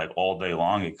stuff like all day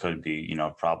long, it could be,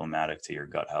 problematic to your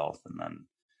gut health. And then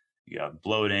you have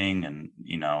bloating and,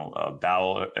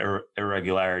 bowel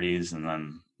irregularities and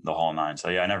then the whole nine. So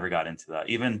yeah, I never got into that.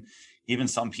 Even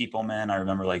some people, man, I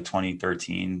remember like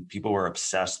 2013, people were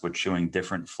obsessed with chewing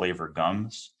different flavor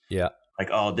gums. Yeah. Like,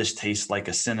 oh, this tastes like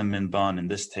a cinnamon bun and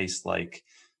this tastes like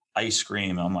ice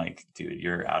cream. I'm like, dude,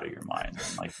 you're out of your mind.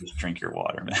 I'm like, just drink your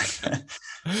water, man.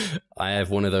 I have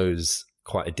one of those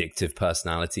quite addictive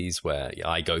personalities where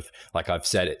I go, like I've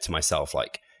said it to myself,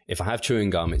 like if I have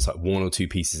chewing gum, it's like 1 or 2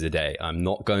 pieces a day. I'm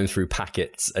not going through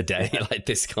packets a day. Like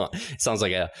this can't, it sounds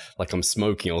like I'm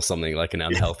smoking or something, like an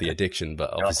unhealthy addiction,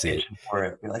 but obviously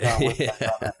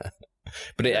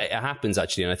but it happens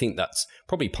actually. And I think that's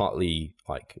probably partly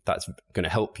like that's going to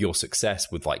help your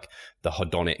success with like the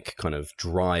hedonic kind of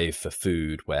drive for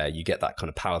food, where you get that kind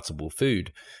of palatable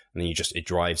food and then it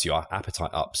drives your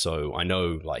appetite up. So I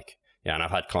know like, and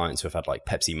I've had clients who have had like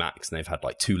Pepsi Max and they've had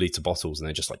like 2-liter bottles and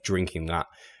they're just like drinking that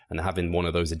and they're having one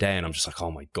of those a day. And I'm just like,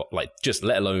 oh my God, like just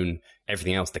let alone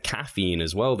everything else, the caffeine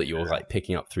as well that you're like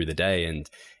picking up through the day. And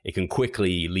it can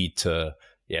quickly lead to,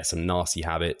 some nasty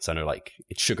habits. I know like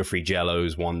it's sugar-free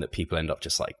Jell-O's one that people end up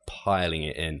just like piling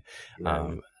it in.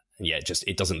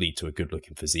 It doesn't lead to a good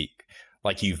looking physique.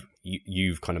 Like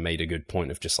you've kind of made a good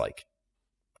point of just like,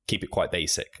 keep it quite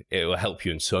basic. It will help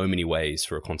you in so many ways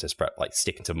for a contest prep, like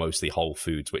sticking to mostly whole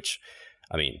foods, which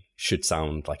I mean, should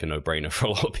sound like a no-brainer for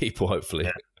a lot of people,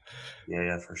 hopefully.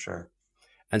 Yeah, for sure.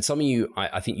 And some of you,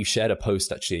 I think you shared a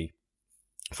post actually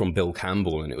from Bill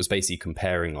Campbell, and it was basically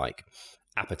comparing like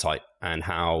appetite and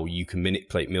how you can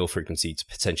manipulate meal frequency to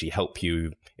potentially help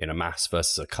you in a mass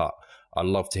versus a cut. I'd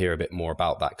love to hear a bit more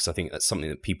about that because I think that's something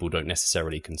that people don't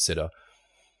necessarily consider.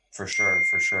 For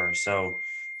sure. So,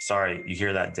 sorry, you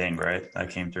hear that ding, right? That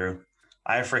came through.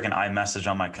 I have freaking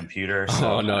iMessage on my computer.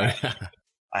 So oh, no.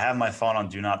 I have my phone on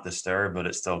Do Not Disturb, but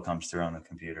it still comes through on the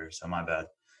computer. So my bad.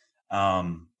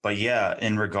 But yeah,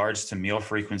 in regards to meal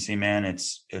frequency, man,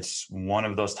 it's one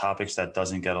of those topics that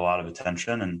doesn't get a lot of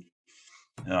attention. And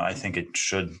I think it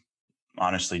should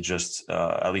honestly just,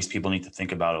 at least people need to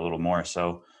think about it a little more.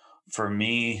 So for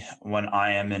me, when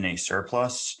I am in a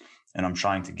surplus and I'm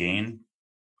trying to gain,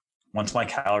 once my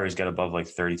calories get above like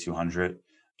 3,200,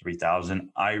 3,000,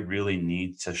 I really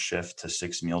need to shift to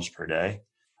 6 meals per day,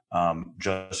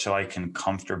 just so I can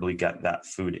comfortably get that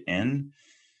food in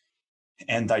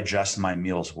and digest my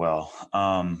meals well.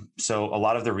 So a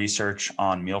lot of the research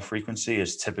on meal frequency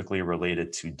is typically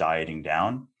related to dieting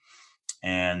down.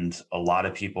 And a lot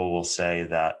of people will say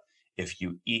that if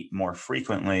you eat more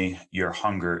frequently, your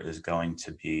hunger is going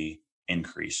to be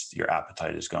increased. Your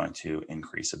appetite is going to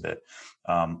increase a bit,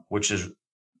 which is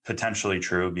potentially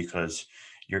true because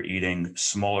you're eating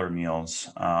smaller meals.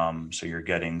 So you're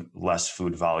getting less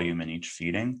food volume in each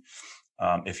feeding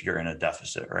if you're in a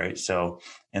deficit, right? So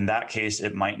in that case,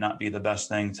 it might not be the best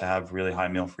thing to have really high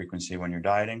meal frequency when you're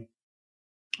dieting,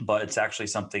 but it's actually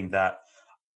something that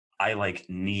I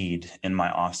need in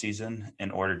my off season in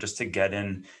order just to get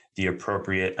in the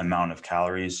appropriate amount of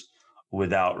calories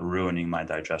without ruining my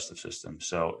digestive system.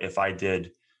 So if I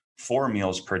did 4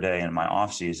 meals per day in my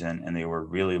off season and they were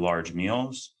really large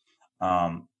meals,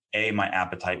 my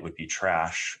appetite would be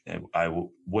trash. I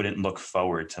wouldn't look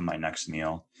forward to my next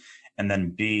meal. And then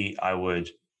B, I would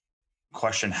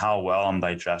question how well I'm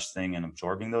digesting and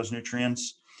absorbing those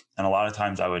nutrients. And a lot of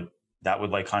times that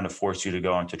would kind of force you to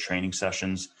go into training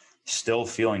sessions still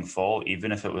feeling full,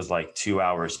 even if it was 2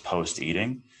 hours post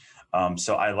eating.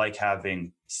 So I like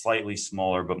having slightly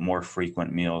smaller but more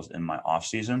frequent meals in my off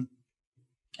season.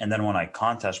 And then when I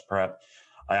contest prep,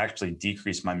 I actually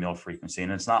decrease my meal frequency,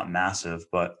 and it's not massive,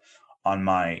 but on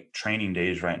my training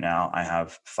days right now, I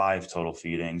have 5 total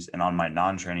feedings. And on my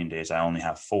non-training days, I only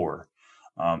have 4.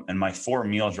 And my 4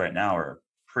 meals right now are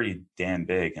pretty damn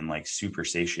big and super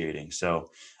satiating. So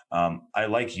I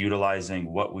like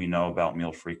utilizing what we know about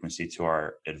meal frequency to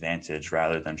our advantage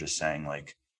rather than just saying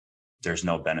there's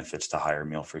no benefits to higher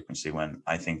meal frequency when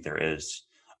I think there is.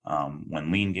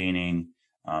 When lean gaining,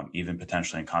 even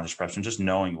potentially in contest preps, and just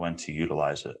knowing when to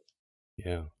utilize it.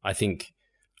 Yeah, I think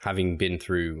having been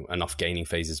through enough gaining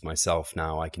phases myself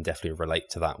now, I can definitely relate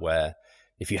to that, where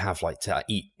if you have to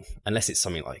eat, unless it's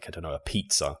something like, I don't know, a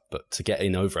pizza, but to get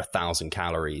in over 1,000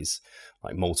 calories,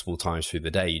 multiple times through the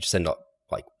day, you just end up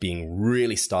being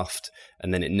really stuffed,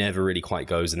 and then it never really quite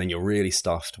goes. And then you're really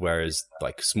stuffed. Whereas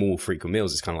small frequent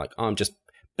meals is kind of I'm just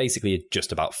basically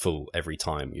just about full every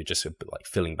time. You're just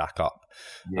filling back up.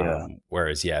 Yeah.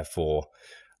 Whereas for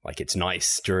it's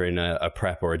nice during a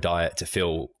prep or a diet to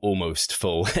feel almost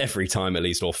full every time at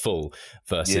least, or full,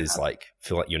 versus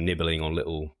feel like you're nibbling on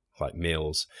little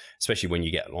meals, especially when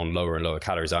you get on lower and lower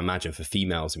calories. I imagine for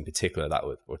females in particular, that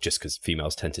would, or just because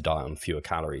females tend to diet on fewer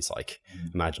calories,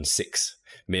 imagine 6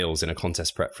 meals in a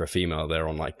contest prep for a female, they're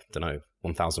on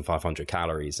 1,500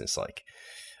 calories. It's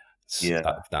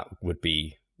that would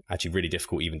be actually really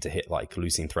difficult even to hit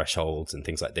losing thresholds and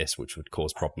things like this, which would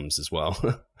cause problems as well.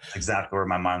 Exactly where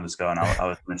my mind was going. I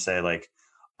was going to say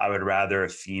I would rather a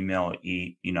female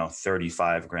eat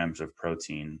 35 grams of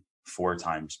protein 4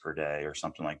 times per day or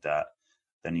something like that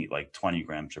than eat 20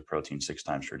 grams of protein 6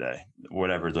 times per day,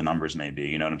 whatever the numbers may be.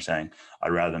 You know what I'm saying?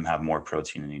 I'd rather them have more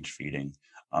protein in each feeding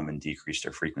and decrease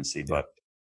their frequency. Yeah. But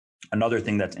another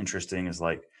thing that's interesting is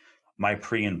my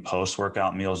pre and post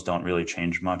workout meals don't really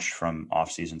change much from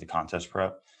off season to contest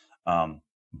prep.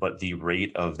 But the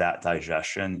rate of that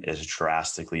digestion is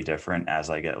drastically different as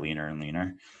I get leaner and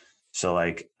leaner. So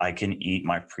I can eat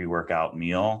my pre-workout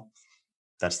meal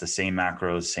that's the same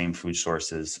macros, same food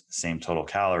sources, same total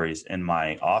calories in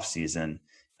my off season.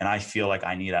 And I feel like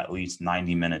I need at least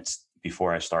 90 minutes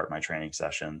before I start my training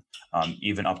session,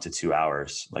 even up to 2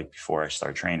 hours, before I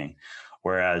start training.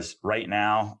 Whereas right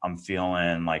now I'm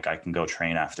feeling like I can go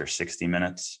train after 60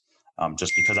 minutes,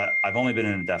 just because I've only been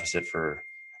in a deficit for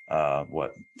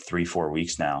 3-4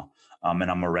 weeks now. And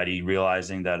I'm already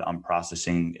realizing that I'm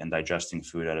processing and digesting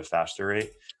food at a faster rate.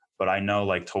 But I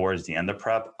know towards the end of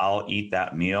prep, I'll eat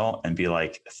that meal and be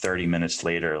 30 minutes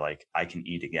later, I can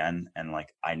eat again. And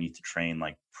I need to train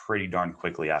pretty darn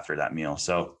quickly after that meal.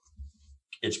 So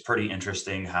it's pretty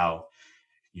interesting how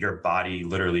your body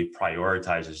literally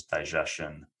prioritizes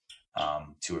digestion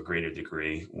to a greater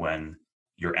degree when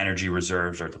your energy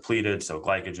reserves are depleted. So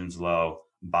glycogen's low,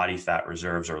 body fat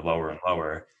reserves are lower and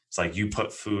lower. It's you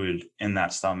put food in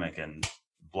that stomach and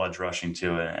blood's rushing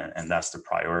to it, and that's the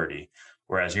priority.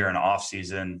 Whereas you're in off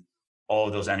season, all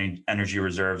of those energy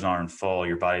reserves aren't full.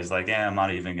 Your body's I'm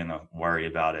not even going to worry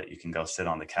about it. You can go sit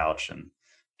on the couch and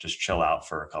just chill out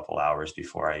for a couple hours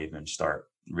before I even start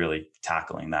really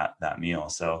tackling that meal.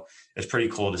 So it's pretty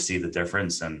cool to see the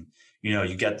difference. And,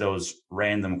 you get those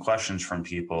random questions from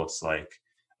people. It's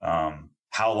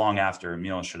how long after a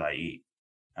meal should I eat?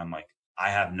 I'm I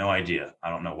have no idea. I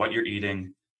don't know what you're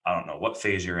eating. I don't know what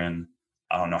phase you're in.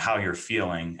 I don't know how you're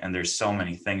feeling. And there's so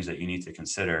many things that you need to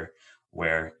consider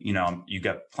where, you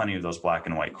get plenty of those black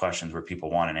and white questions where people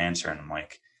want an answer. And I'm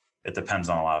it depends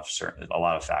on a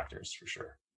lot of factors for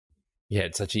sure. Yeah,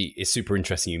 it's super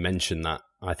interesting you mentioned that.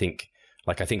 I think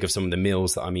of some of the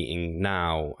meals that I'm eating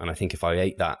now, and I think if I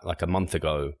ate that a month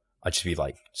ago, I'd just be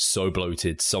like so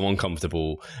bloated, so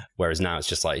uncomfortable. Whereas now it's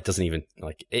just like, it doesn't even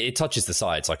like, it touches the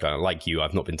sides. Like you,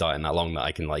 I've not been dieting that long that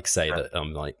I can like say that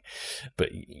I'm like, but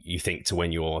you think to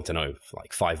when you're, I don't know,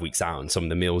 like 5 weeks out and some of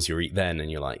the meals you eat then,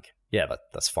 and you're like, yeah,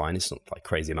 that's fine. It's not like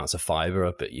crazy amounts of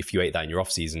fiber, but if you ate that in your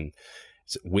off season,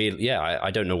 it's weird. Yeah.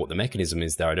 I don't know what the mechanism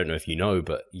is there. I don't know if you know,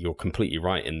 but you're completely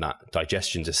right in that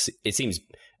digestion. Just, it seems,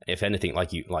 if anything,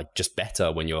 like just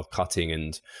better when you're cutting,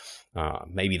 and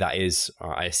maybe that is,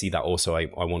 I see that also. I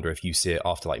wonder if you see it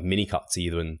after like mini cuts,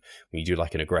 either when you do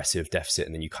like an aggressive deficit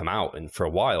and then you come out, and for a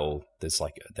while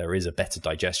there is a better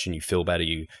digestion, you feel better,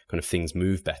 you kind of, things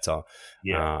move better.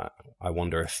 Yeah. I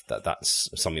wonder if that's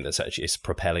something that's actually is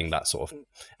propelling that sort of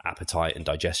appetite and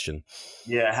digestion.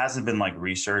 Yeah, it hasn't been like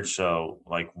research, so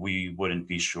like we wouldn't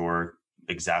be sure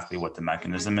exactly what the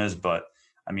mechanism is, but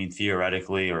I mean,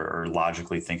 theoretically or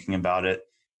logically thinking about it,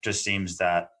 just seems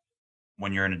that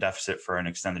when you're in a deficit for an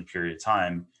extended period of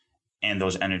time and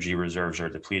those energy reserves are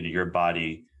depleted, your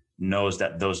body knows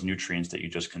that those nutrients that you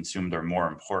just consumed are more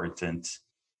important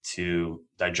to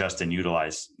digest and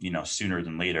utilize, sooner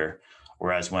than later.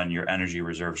 Whereas when your energy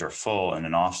reserves are full in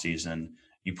an off season,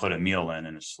 you put a meal in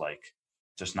and it's like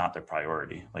just not the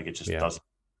priority. Like it just doesn't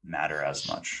matter as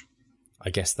much. I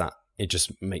guess that it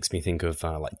just makes me think of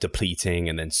like depleting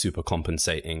and then super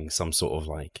compensating, some sort of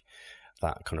like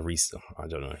that kind of I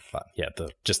don't know, but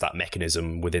just that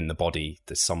mechanism within the body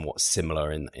that's somewhat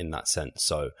similar in that sense.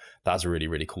 So that's really,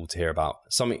 really cool to hear about.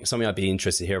 Something I'd be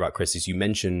interested to hear about, Chris, is you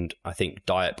mentioned, I think,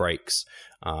 diet breaks,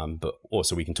 but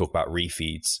also we can talk about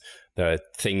refeeds. There are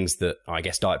things that I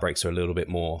guess diet breaks are a little bit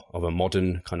more of a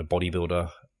modern kind of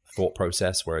bodybuilder thought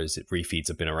process, whereas refeeds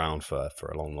have been around for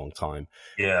a long, long time.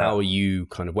 Yeah. How are you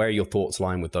where are your thoughts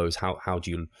lying with those? How do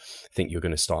you think you're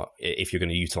going to start, if you're going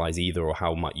to utilize either, or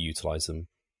how might you utilize them?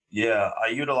 Yeah, I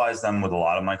utilize them with a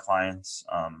lot of my clients.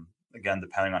 Again,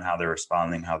 depending on how they're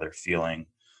responding, how they're feeling,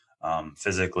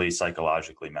 physically,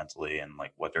 psychologically, mentally, and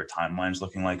like what their timeline's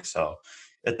looking like. So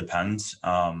it depends.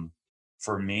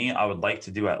 For me, I would like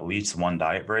to do at least one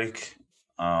diet break.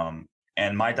 And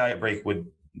my diet break would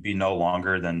be no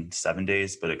longer than 7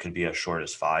 days, but it could be as short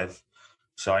as 5.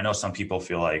 So I know some people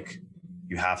feel like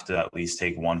you have to at least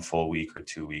take 1 full week or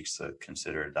 2 weeks to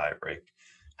consider a diet break.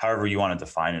 However you want to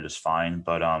define it is fine.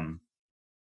 But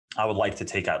I would like to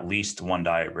take at least one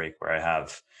diet break where I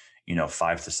have,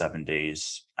 5 to 7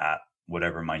 days at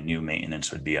whatever my new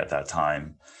maintenance would be at that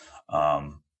time.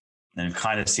 And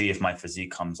kind of see if my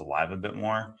physique comes alive a bit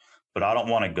more. But I don't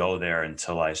want to go there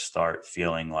until I start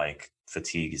feeling like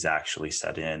fatigue is actually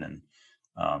set in, and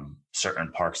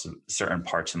certain parts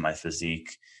of my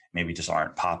physique maybe just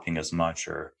aren't popping as much,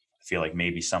 or I feel like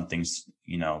maybe something's,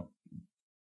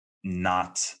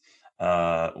 not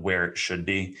where it should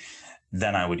be.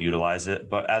 Then I would utilize it.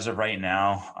 But as of right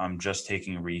now, I'm just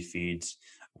taking refeeds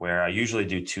where I usually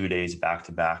do 2 days back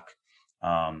to back.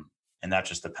 And that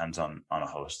just depends on a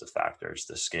host of factors,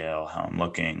 the scale, how I'm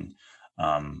looking,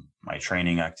 my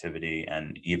training activity,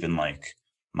 and even like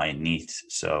my NEAT.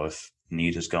 So if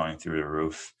NEAT is going through the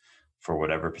roof for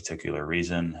whatever particular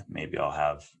reason, maybe I'll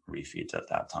have refeeds at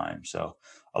that time. So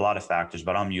a lot of factors,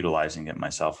 but I'm utilizing it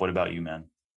myself. What about you, man?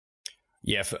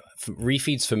 Yeah, for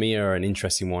refeeds for me are an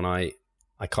interesting one. I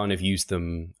kind of used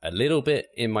them a little bit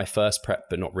in my first prep,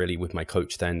 but not really with my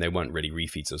coach then. They weren't really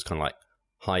refeeds. It was kind of like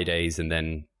high days and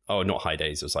then, not high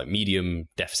days. It was like medium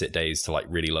deficit days to like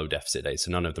really low deficit days.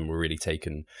 So none of them were really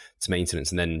taken to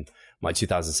maintenance. And then my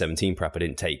 2017 prep, I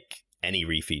didn't take any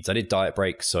refeeds. I did diet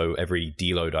breaks. So every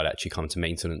deload, I'd actually come to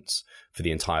maintenance for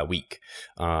the entire week.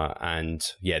 And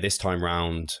yeah, this time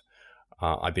round,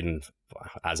 I've been,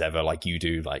 as ever, like you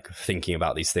do, like thinking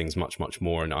about these things much, much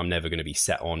more. And I'm never going to be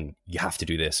set on, you have to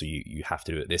do this or you have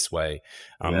to do it this way.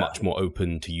 I'm much more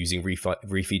open to using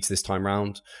refeeds this time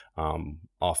round.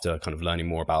 After kind of learning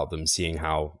more about them, seeing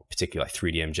how particularly like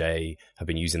 3DMJ have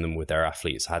been using them with their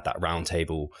athletes. I had that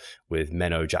roundtable with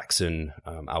Menno, Jackson,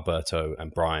 Alberto,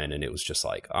 and Brian, and it was just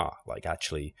like,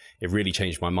 actually, it really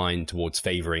changed my mind towards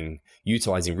favoring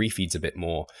utilizing refeeds a bit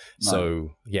more. Nice.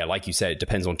 So yeah, like you said, it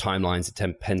depends on timelines, it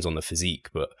depends on the physique,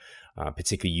 but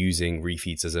particularly using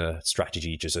refeeds as a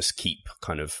strategy to just keep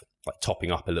kind of like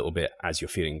topping up a little bit as you're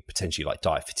feeling potentially like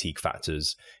diet fatigue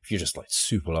factors. If you're just like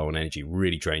super low on energy,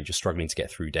 really drained, just struggling to get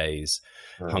through days,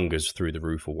 hunger's through the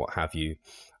roof or what have you.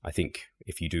 I think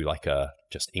if you do like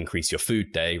just increase your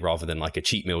food day rather than like a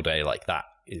cheat meal day like that,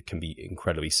 it can be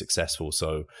incredibly successful.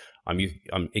 So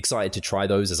I'm excited to try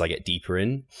those as I get deeper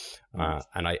in.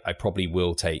 And I probably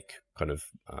will take kind of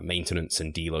maintenance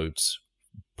and deloads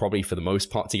probably for the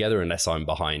most part together, unless I'm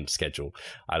behind schedule.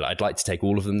 I'd like to take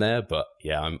all of them there, but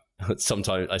yeah, I'm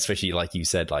sometimes, especially like you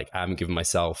said, like I haven't given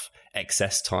myself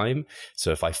excess time.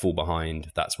 So if I fall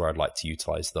behind, that's where I'd like to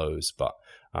utilize those. But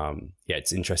yeah,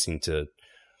 it's interesting to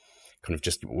kind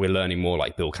of we're learning more.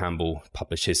 Like Bill Campbell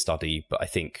published his study, but I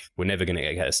think we're never going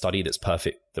to get a study that's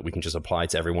perfect that we can just apply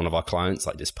to every one of our clients,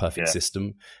 like this perfect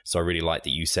system. So I really like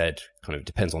that you said kind of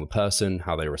depends on the person,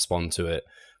 how they respond to it,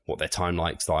 what their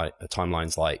timeline's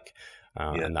like,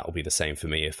 and that will be the same for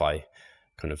me. If I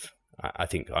I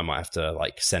think I might have to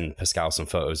like send Pascal some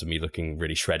photos of me looking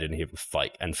really shredded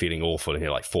and and feeling awful, and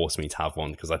he'll like force me to have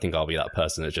one, because I think I'll be that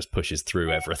person that just pushes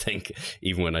through everything,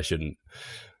 even when I shouldn't.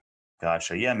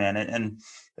 Gotcha. Yeah, man. And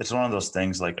it's one of those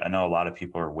things, like I know a lot of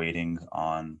people are waiting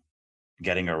on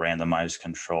getting a randomized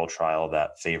control trial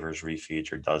that favors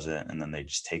refeeds or doesn't, and then they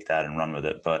just take that and run with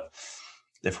it. But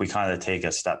if we kind of take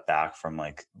a step back from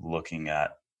like looking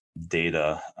at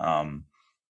data,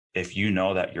 if you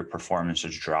know that your performance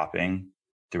is dropping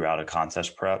throughout a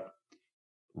contest prep,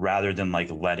 rather than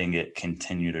like letting it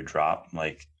continue to drop,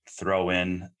 like throw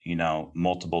in,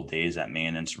 multiple days at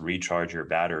maintenance, recharge your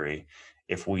battery.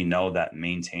 If we know that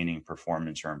maintaining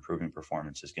performance or improving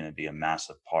performance is going to be a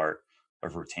massive part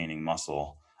of retaining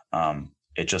muscle,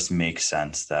 it just makes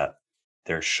sense that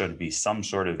there should be some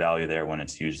sort of value there when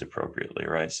it's used appropriately,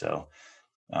 right? So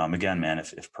again, man,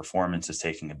 if performance is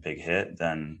taking a big hit,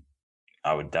 then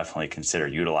I would definitely consider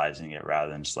utilizing it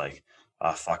rather than just like,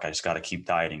 I just got to keep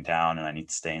dieting down and I need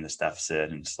to stay in this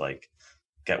deficit and just like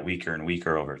get weaker and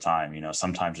weaker over time.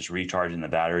 Sometimes just recharging the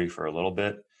battery for a little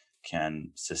bit can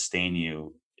sustain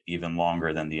you even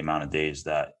longer than the amount of days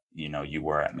that you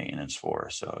were at maintenance for.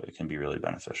 So it can be really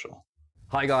beneficial.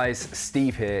 Hi guys,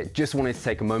 Steve here. Just wanted to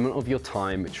take a moment of your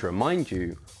time to remind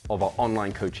you of our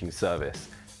online coaching service.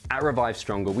 At Revive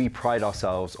Stronger, we pride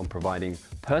ourselves on providing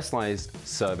personalized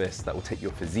service that will take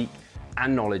your physique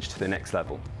and knowledge to the next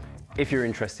level. If you're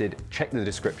interested, check the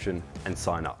description and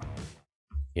sign up.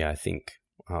 Yeah, I think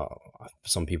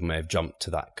some people may have jumped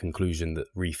to that conclusion that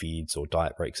refeeds or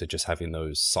diet breaks are just having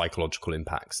those psychological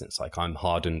impacts. It's like, I'm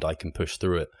hardened, I can push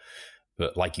through it.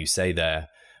 But like you say there,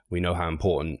 we know how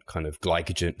important kind of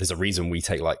glycogen, there's a reason we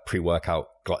take like pre-workout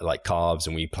like carbs,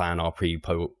 and we plan our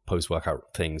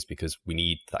post-workout things because we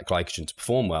need that glycogen to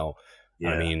perform well.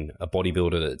 Yeah. I mean, a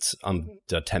bodybuilder that's under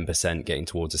 10% getting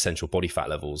towards essential body fat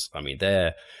levels, I mean,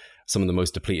 they're some of the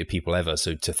most depleted people ever.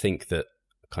 So to think that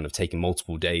kind of taking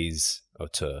multiple days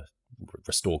to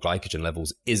restore glycogen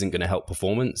levels isn't going to help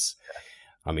performance.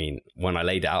 I mean, when I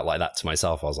laid it out like that to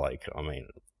myself, I was like,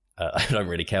 I don't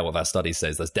really care what that study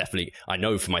says. That's definitely, I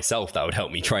know for myself that would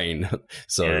help me train.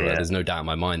 So there's no doubt in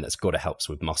my mind that's got to help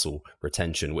with muscle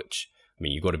retention, which, I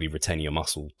mean, you've got to be retaining your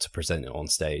muscle to present it on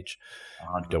stage.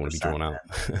 You don't want to be drawn out.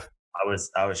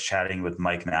 I was chatting with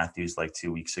Mike Matthews like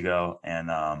 2 weeks ago, and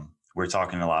we're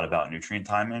talking a lot about nutrient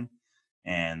timing.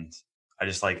 And I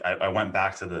just I went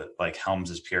back to the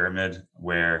Helms's pyramid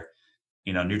where,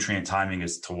 nutrient timing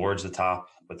is towards the top,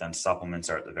 but then supplements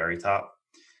are at the very top.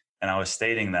 And I was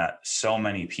stating that so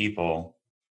many people,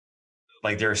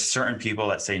 there are certain people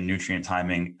that say nutrient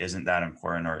timing isn't that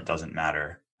important or it doesn't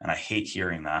matter. And I hate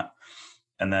hearing that.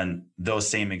 And then those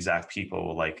same exact people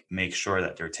will make sure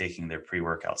that they're taking their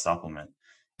pre-workout supplement.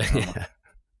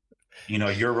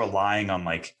 You're relying on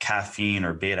caffeine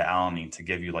or beta alanine to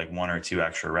give you 1 or 2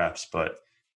 extra reps, but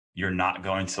you're not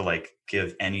going to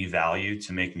give any value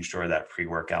to making sure that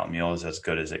pre-workout meal is as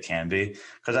good as it can be.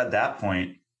 Because at that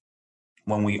point,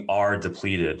 when we are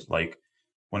depleted,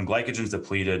 when glycogen's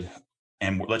depleted,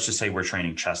 and let's just say we're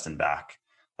training chest and back,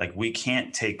 we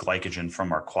can't take glycogen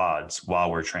from our quads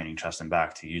while we're training chest and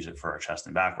back to use it for our chest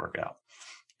and back workout.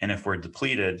 And if we're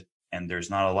depleted and there's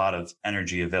not a lot of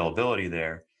energy availability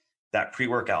there, that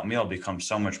pre-workout meal becomes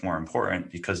so much more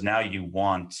important, because now you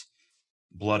want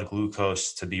blood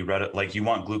glucose to be you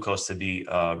want glucose to be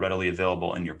readily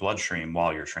available in your bloodstream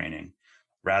while you're training,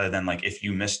 rather than if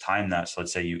you mistime that. So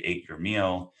let's say you ate your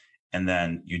meal and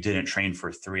then you didn't train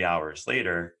for 3 hours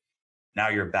later. Now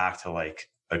you're back to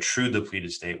a true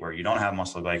depleted state where you don't have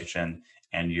muscle glycogen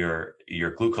and your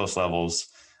glucose levels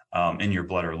in your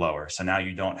blood are lower. So now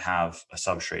you don't have a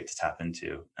substrate to tap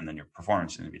into, and then your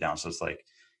performance is going to be down. So it's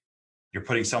you're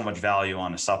putting so much value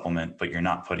on a supplement, but you're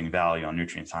not putting value on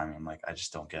nutrient timing. I'm I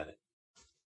just don't get it.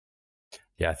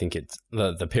 Yeah, I think it's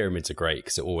the pyramids are great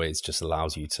because it always just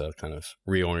allows you to kind of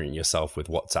reorient yourself with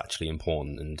what's actually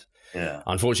important. And Yeah.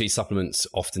 Unfortunately, supplements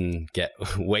often get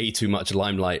way too much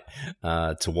limelight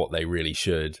to what they really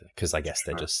should, because I guess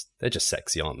they're just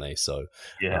sexy, aren't they? So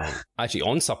yeah. Actually,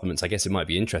 on supplements, I guess it might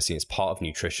be interesting. It's part of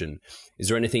nutrition. Is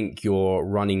there anything you're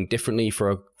running differently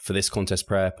for this contest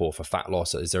prep or for fat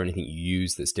loss? Is there anything you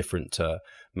use that's different to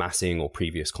massing or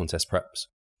previous contest preps?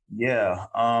 Yeah.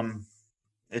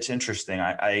 It's interesting.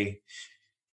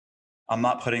 I'm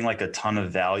not putting like a ton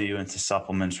of value into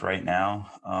supplements right now.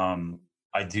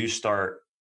 I do start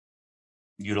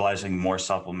utilizing more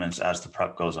supplements as the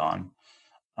prep goes on.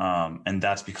 And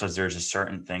that's because there's a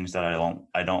certain things that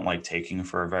I don't like taking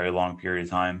for a very long period of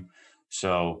time.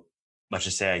 So let's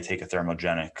just say I take a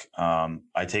thermogenic.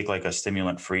 I take like a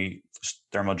stimulant-free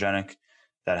thermogenic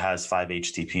that has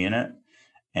 5-HTP in it.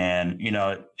 And,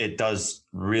 it does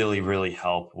really, really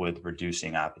help with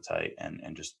reducing appetite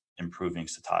and just improving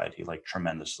satiety like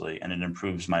tremendously. And it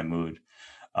improves my mood.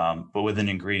 But with an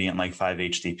ingredient like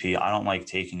 5-HTP, I don't like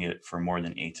taking it for more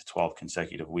than 8 to 12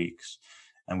 consecutive weeks.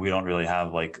 And we don't really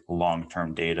have like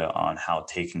long-term data on how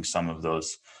taking some of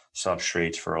those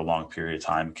substrates for a long period of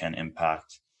time can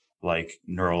impact like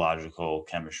neurological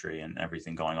chemistry and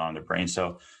everything going on in the brain.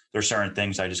 So there's certain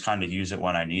things I just kind of use it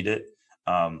when I need it.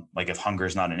 Like if hunger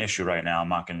is not an issue right now, I'm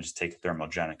not going to just take a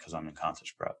thermogenic because I'm in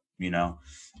contest prep,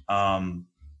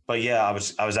 But yeah, I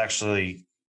was actually,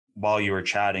 while you were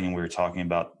chatting and we were talking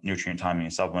about nutrient timing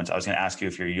and supplements, I was going to ask you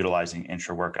if you're utilizing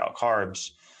intra-workout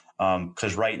carbs.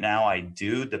 Because right now I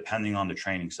do, depending on the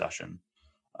training session.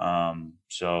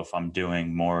 So if I'm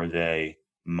doing more of a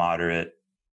moderate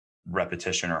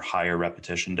repetition or higher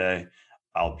repetition day,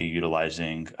 I'll be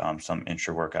utilizing some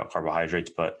intra-workout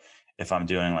carbohydrates. But if I'm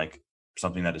doing like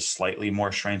something that is slightly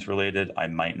more strength related, I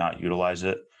might not utilize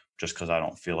it just because I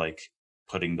don't feel like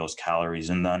putting those calories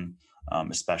in them,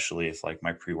 especially if like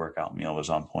my pre-workout meal was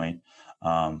on point.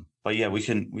 But yeah, we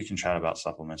can chat about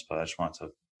supplements, but I just wanted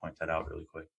to point that out really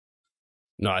quick.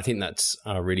 No, I think that's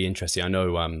really interesting. I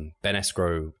know Ben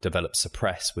Escrow developed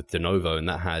Suppress with De Novo, and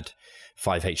that had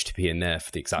 5-HTP in there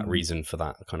for the exact reason for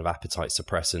that kind of appetite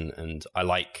suppressant. And I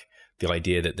like the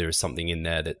idea that there is something in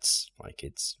there that's like,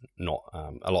 it's not,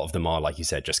 a lot of them are, like you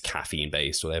said, just caffeine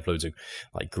based, or they have loads of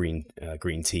like green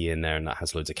tea in there and that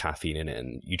has loads of caffeine in it.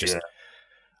 And you just,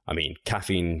 I mean,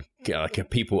 caffeine, like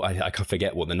people, I can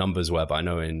forget what the numbers were, but I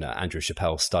know in Andrew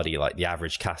Chappelle's study, like the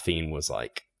average caffeine was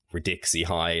like ridiculously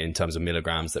high in terms of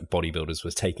milligrams that bodybuilders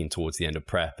was taking towards the end of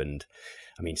prep. And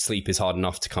I mean, sleep is hard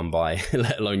enough to come by,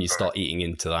 let alone you start eating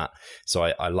into that. So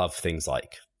I love things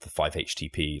like the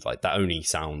 5-HTP, like that only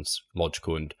sounds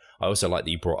logical. And I also like that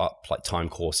you brought up like time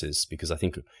courses, because I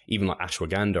think even like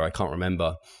ashwagandha, I can't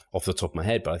remember off the top of my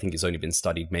head, but I think it's only been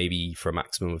studied maybe for a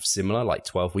maximum of similar, like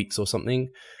 12 weeks or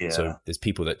something. Yeah. So there's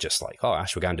people that just like, oh,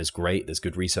 ashwagandha is great, there's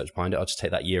good research behind it, I'll just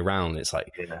take that year round. It's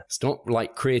like, it's not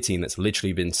like creatine that's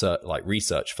literally been like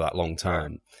researched for that long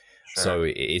time. Sure. So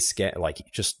it is like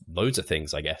just loads of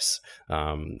things, I guess,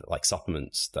 like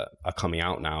supplements that are coming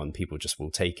out now and people just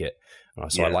will take it.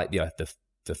 So I like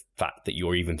the fact that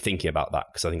you're even thinking about that,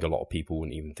 because I think a lot of people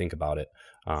wouldn't even think about it.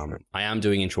 I am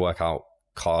doing intra-workout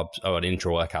carbs, an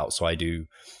intra-workout. So I do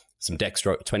some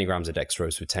dextrose, 20 grams of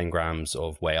dextrose with 10 grams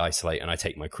of whey isolate, and I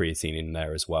take my creatine in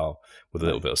there as well with a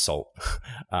little bit of salt.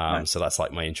 So that's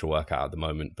like my intra-workout at the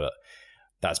moment, but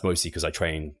that's mostly because I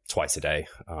train twice a day.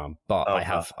 But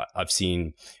I've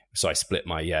seen, so I split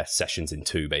my sessions in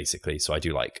two basically. So I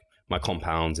do like my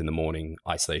compounds in the morning,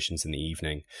 isolations in the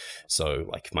evening. So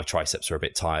like if my triceps are a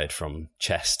bit tired from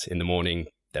chest in the morning,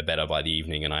 they're better by the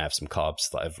evening, and I have some carbs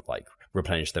that I've like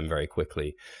replenished them very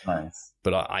quickly. Nice.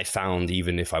 But I found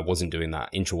even if I wasn't doing that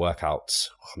intra-workouts,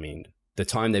 I mean, the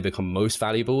time they become most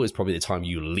valuable is probably the time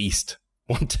you least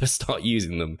want to start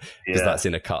using them, because that's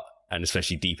in a cut. And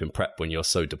especially deep in prep when you're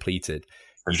so depleted,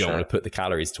 you don't want to put the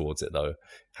calories towards it though.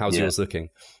 How's yours looking?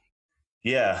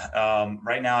 Yeah.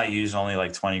 Right now I use only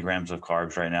like 20 grams of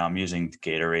carbs right now. I'm using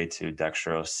Gatorade to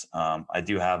dextrose. I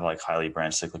do have like highly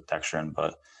branched cyclic dextrin,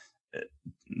 but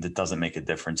it doesn't make a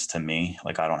difference to me.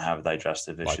 Like I don't have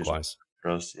digestive issues. Likewise.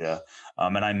 With dextrose. Yeah.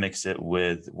 And I mix it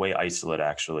with whey isolate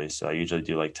actually. So I usually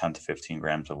do like 10 to 15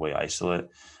 grams of whey isolate.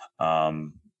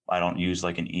 I don't use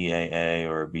like an EAA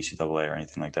or a BCAA or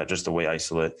anything like that, just the whey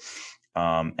isolate.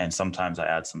 And sometimes I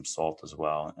add some salt as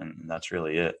well. And that's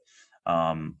really it.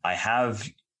 I have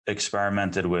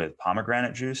experimented with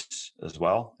pomegranate juice as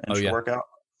well in workout.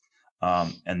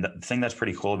 And the thing that's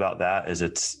pretty cool about that is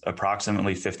it's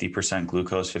approximately 50%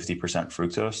 glucose, 50%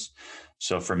 fructose.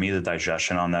 So for me, the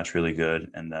digestion on that's really good.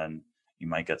 And then you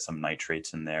might get some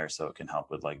nitrates in there, so it can help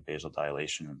with like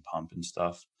vasodilation and pump and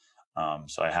stuff.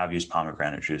 So I have used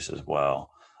pomegranate juice as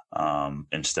well.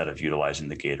 instead of utilizing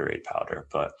the Gatorade powder.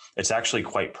 But it's actually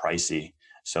quite pricey.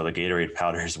 So the Gatorade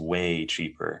powder is way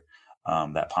cheaper.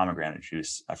 That pomegranate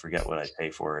juice, I forget what I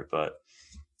pay for it, but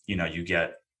you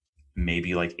get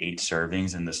maybe like 8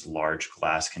 servings in this large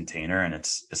glass container, and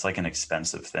it's like an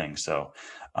expensive thing. So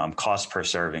cost per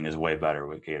serving is way better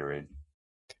with Gatorade.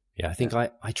 Yeah, I think I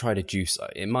tried a juice.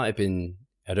 It might have been,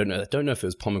 I don't know if it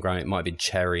was pomegranate, it might have been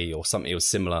cherry or something. It was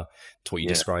similar to what you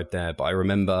described there. But I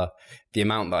remember the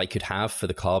amount that I could have for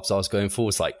the carbs I was going for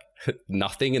was like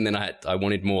nothing. And then I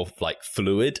wanted more like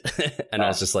fluid. And I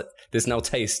was just like, this now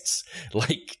tastes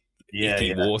like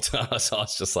icky water. So I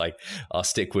was just like, I'll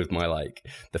stick with my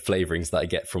the flavorings that I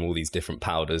get from all these different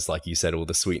powders. Like you said, all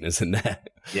the sweeteners in there.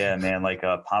 Yeah, man. Like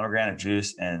pomegranate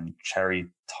juice and cherry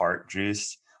tart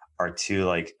juice are 2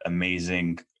 like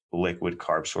amazing liquid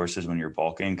carb sources when you're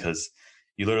bulking, because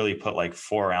you literally put like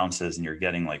 4 ounces and you're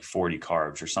getting like 40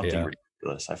 carbs or something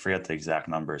ridiculous. I forget the exact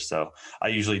numbers. So I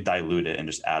usually dilute it and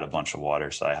just add a bunch of water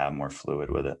so I have more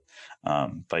fluid with it.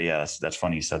 But yeah, that's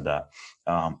funny you said that.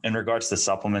 In regards to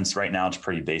supplements, right now it's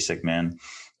pretty basic, man.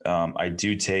 I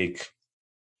do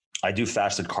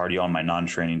fasted cardio on my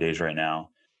non-training days right now.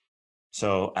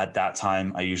 So at that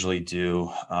time, I usually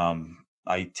do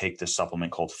I take this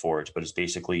supplement called Forage, but it's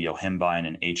basically yohimbine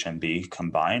and HMB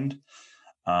combined.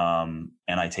 And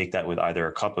I take that with either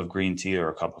a cup of green tea or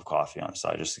a cup of coffee on the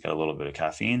side, just to get a little bit of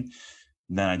caffeine.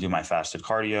 Then I do my fasted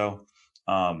cardio.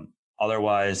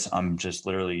 Otherwise, I'm just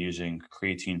literally using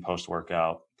creatine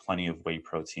post-workout, plenty of whey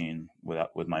protein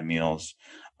with my meals,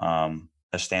 a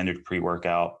standard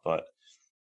pre-workout, but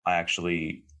I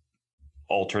actually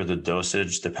alter the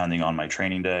dosage depending on my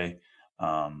training day.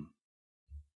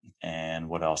 And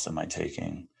what else am I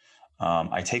taking?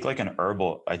 I take an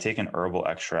herbal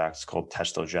extract. It's called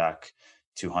Testojac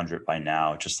 200 by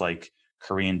now. Just like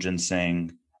Korean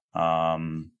ginseng, a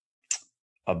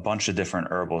bunch of different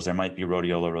herbals. There might be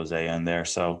rhodiola rosea in there.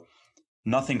 So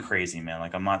nothing crazy, man.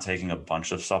 Like I'm not taking a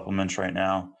bunch of supplements right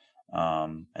now.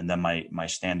 And then my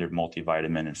standard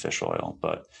multivitamin and fish oil,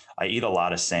 but I eat a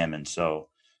lot of salmon. So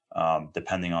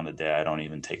depending on the day, I don't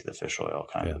even take the fish oil.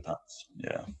 Kind of depends.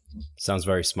 Yeah. Sounds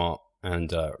very smart. And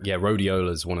rhodiola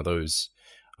is one of those.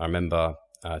 I remember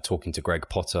talking to Greg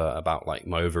Potter about like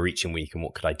my overreaching week and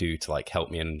what could I do to like help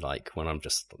me, and like when I'm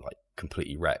just like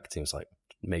completely wrecked, he was like,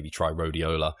 maybe try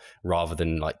rhodiola rather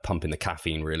than like pumping the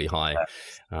caffeine really high,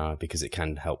 because it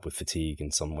can help with fatigue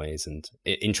in some ways. And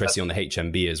interesting on the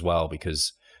HMB as well,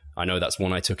 because I know that's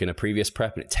one I took in a previous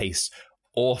prep and it tastes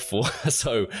awful.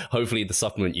 So hopefully the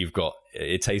supplement you've got,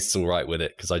 it tastes all right with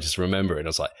it, because I just remember it and I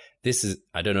was like, this is,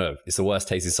 I don't know, it's the worst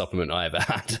tasting supplement I ever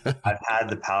had. I've had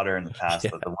the powder in the past,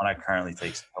 but the one I currently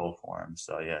take is pill form.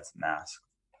 So yeah, it's masked,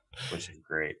 which is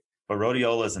great. But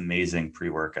rhodiola is amazing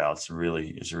pre-workout. It's a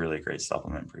really great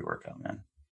supplement pre-workout, man.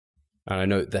 And I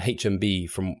know the HMB,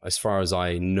 from as far as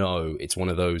I know, it's one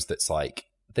of those that's like,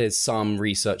 there's some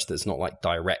research that's not like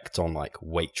direct on like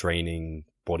weight training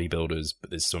bodybuilders, but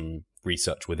there's some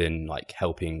research within like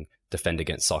helping defend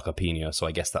against sarcopenia. So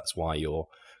I guess that's why you're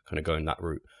kind of going that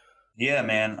route. Yeah,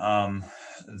 man.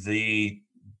 The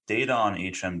data on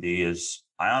HMB is,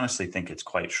 I honestly think it's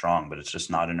quite strong, but it's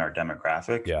just not in our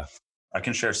demographic. Yeah. I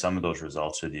can share some of those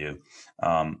results with you.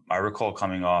 I recall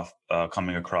coming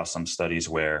across some studies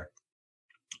where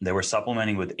they were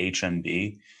supplementing with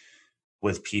HMB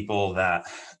with people that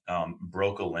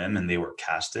broke a limb and they were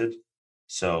casted.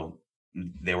 So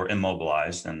they were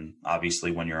immobilized. And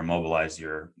obviously when you're immobilized,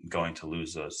 you're going to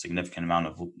lose a significant amount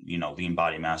of, lean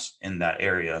body mass in that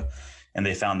area. And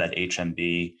they found that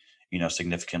HMB,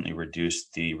 significantly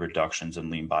reduced the reductions in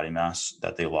lean body mass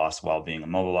that they lost while being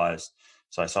immobilized.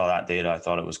 So I saw that data. I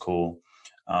thought it was cool.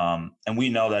 And we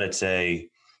know that it's a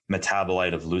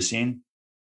metabolite of leucine,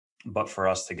 but for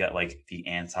us to get like the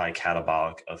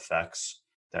anti-catabolic effects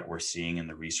that we're seeing in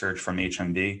the research from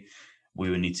HMB, we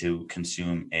would need to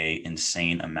consume a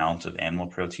insane amount of animal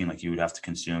protein. Like you would have to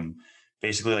consume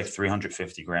basically like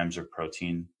 350 grams of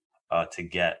protein to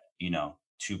get,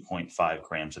 2.5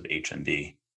 grams of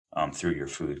HMB through your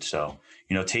food. So,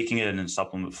 taking it in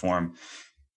supplement form,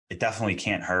 it definitely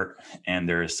can't hurt. And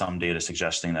there is some data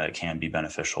suggesting that it can be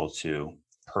beneficial to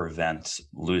prevent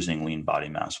losing lean body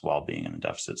mass while being in a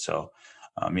deficit. So,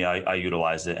 I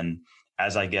utilize it. And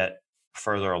as I get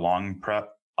further along in prep,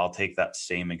 I'll take that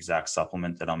same exact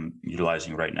supplement that I'm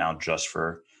utilizing right now just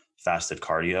for fasted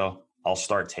cardio. I'll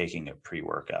start taking it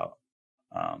pre-workout.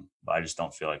 But I just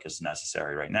don't feel like it's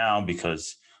necessary right now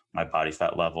because my body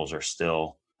fat levels are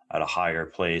still at a higher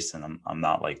place, and I'm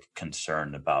not like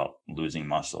concerned about losing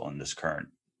muscle in this current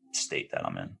state that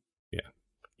I'm in.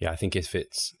 Yeah. I think if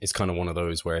it's kind of one of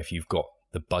those where if you've got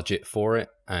the budget for it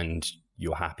and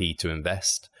you're happy to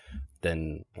invest,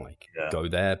 then like go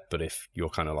there. But if you're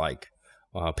kind of like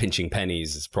pinching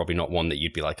pennies, it's probably not one that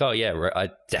you'd be like, oh yeah,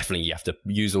 you have to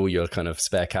use all your kind of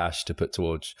spare cash to put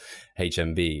towards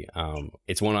HMB.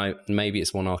 It's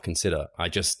one I'll consider. I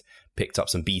just picked up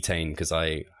some betaine because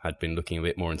I had been looking a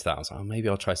bit more into that. I was like, oh, maybe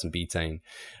I'll try some betaine.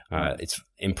 It's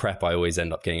in prep, I always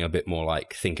end up getting a bit more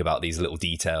like think about these little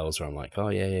details where I'm like, oh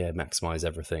yeah, maximize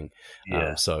everything.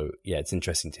 So yeah, it's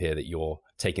interesting to hear that you're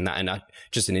taking that. And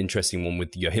just an interesting one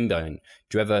with yohimbine.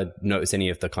 Do you ever notice any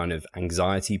of the kind of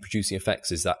anxiety producing effects?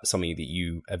 Is that something that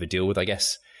you ever deal with? I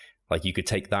guess like you could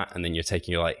take that and then you're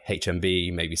taking your like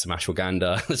HMB, maybe some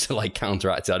ashwagandha to like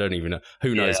counteract it. I don't even know.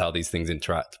 Who knows how these things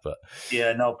interact, but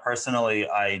yeah, no, personally,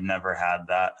 I never had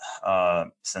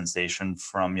that sensation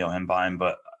from yohimbine,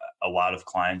 but a lot of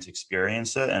clients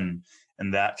experience it. And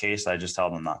in that case, I just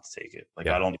tell them not to take it. Like,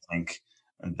 I don't think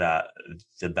that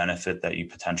the benefit that you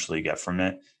potentially get from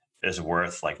it is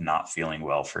worth like not feeling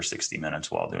well for 60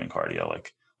 minutes while doing cardio.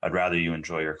 Like, I'd rather you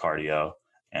enjoy your cardio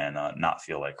and not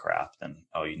feel like crap than,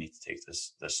 oh, you need to take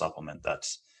this supplement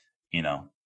that's,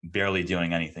 barely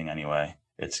doing anything anyway.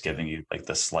 It's giving you like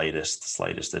the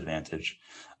slightest advantage.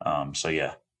 So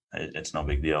yeah, it's no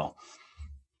big deal.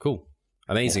 Cool.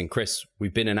 Amazing. Chris,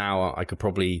 we've been an hour. I could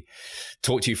probably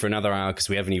talk to you for another hour because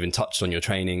we haven't even touched on your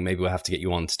training. Maybe we'll have to get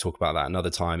you on to talk about that another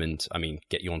time. And I mean,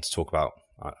 get you on to talk about,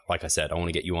 like I said, I want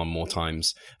to get you on more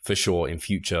times for sure in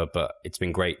future, but it's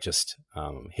been great just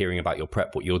hearing about your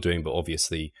prep, what you're doing, but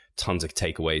obviously tons of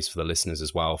takeaways for the listeners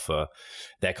as well for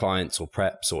their clients or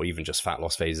preps or even just fat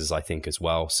loss phases, I think as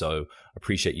well. So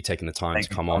appreciate you taking the time to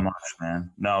come on. Thank you so much,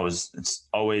 man. No, it's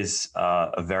always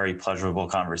a very pleasurable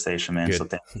conversation, man. Good. So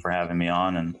thank you for having me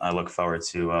on, and I look forward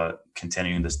to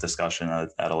continuing this discussion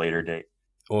at a later date.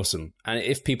 Awesome. And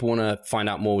if people want to find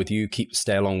out more with you,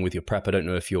 stay along with your prep. I don't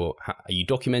know if are you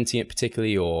documenting it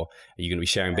particularly, or are you going to be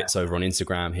sharing bits over on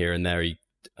Instagram here and there?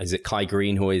 Is it Kai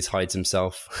Green who always hides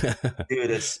himself? Dude,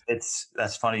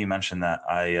 that's funny you mentioned that.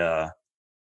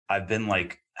 I've been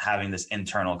like having this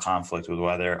internal conflict with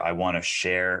whether I want to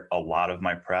share a lot of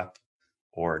my prep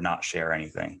or not share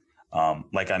anything.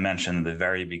 Like I mentioned in the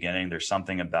very beginning, there's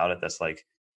something about it that's like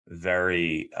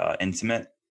very intimate,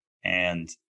 and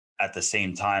at the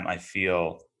same time, I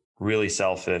feel really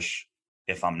selfish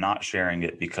if I'm not sharing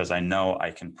it, because I know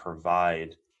I can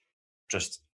provide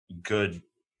just good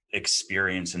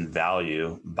experience and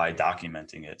value by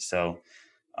documenting it. So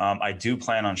I do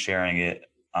plan on sharing it.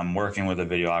 I'm working with a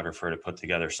videographer to put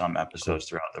together some episodes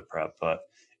throughout the prep, but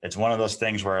it's one of those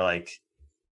things where like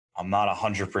I'm not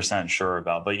 100% sure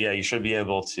about. But yeah, you should be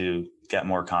able to get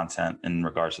more content in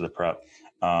regards to the prep.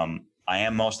 I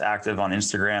am most active on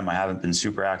Instagram. I haven't been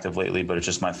super active lately, but it's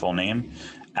just my full name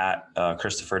at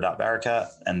Christopher.Barakat.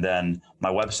 And then my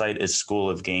website is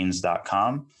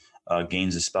schoolofgains.com.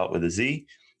 Gains is spelled with a Z.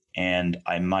 And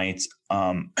I might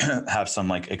have some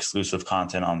like exclusive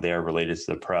content on there related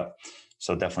to the prep.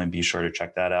 So definitely be sure to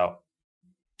check that out.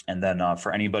 And then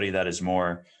for anybody that is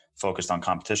more focused on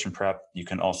competition prep, you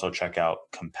can also check out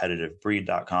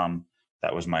competitivebreed.com.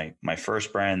 That was my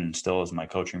first brand and still is my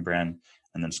coaching brand.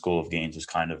 And then School of Gains is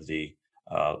kind of the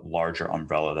larger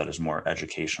umbrella that is more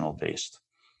educational based.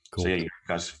 Cool. So yeah, you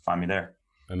guys find me there.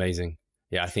 Amazing.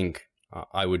 Yeah, I think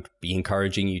I would be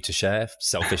encouraging you to share.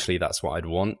 Selfishly, that's what I'd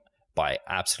want. But I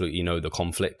absolutely know the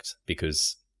conflict,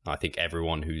 because I think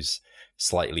everyone who's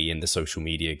slightly in the social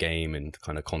media game and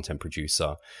kind of content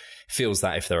producer feels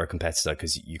that if they're a competitor,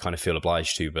 because you kind of feel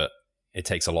obliged to, but it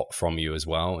takes a lot from you as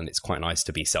well. And it's quite nice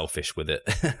to be selfish with it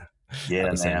yeah,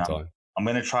 at the same time. I'm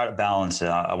going to try to balance it.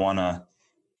 I want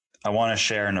to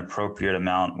share an appropriate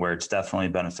amount where it's definitely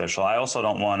beneficial. I also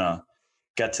don't want to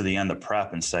get to the end of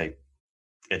prep and say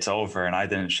it's over and I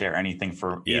didn't share anything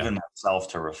for even myself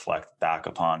to reflect back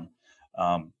upon.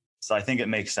 So I think it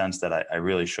makes sense that I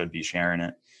really should be sharing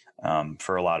it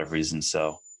for a lot of reasons.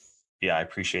 So yeah, I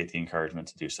appreciate the encouragement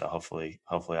to do so. Hopefully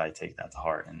I take that to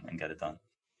heart and get it done.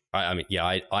 I mean,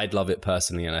 yeah, I'd love it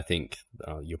personally, and I think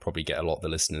you'll probably get a lot of the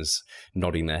listeners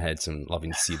nodding their heads and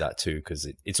loving to see that too, because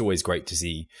it's always great to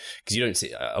see, because you don't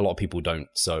see, a lot of people don't.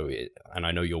 So, and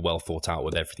I know you're well thought out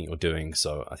with everything you're doing,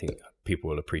 so I think people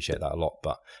will appreciate that a lot.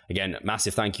 But again,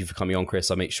 massive thank you for coming on, Chris.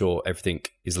 I'll make sure everything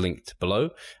is linked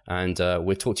below, and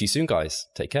we'll talk to you soon, guys.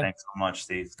 Take care. Thanks so much,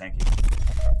 Steve. Thank you.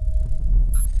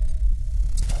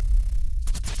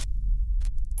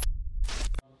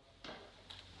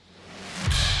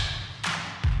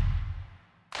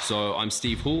 So I'm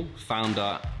Steve Hall,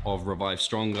 founder of Revive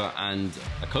Stronger and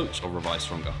a coach of Revive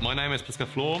Stronger. My name is Pascal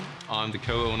Flor. I'm the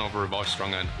co-owner of Revive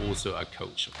Stronger and also a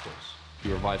coach, of course.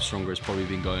 Revive Stronger has probably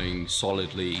been going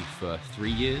solidly for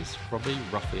 3 years,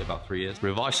 roughly about 3 years.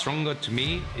 Revive Stronger, to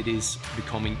me, it is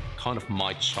becoming kind of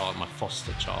my child, my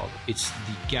foster child. It's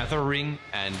the gathering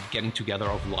and getting together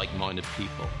of like-minded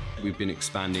people. We've been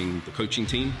expanding the coaching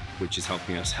team, which is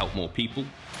helping us help more people,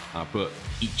 but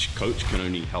each coach can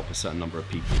only help a certain number of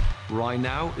people. Right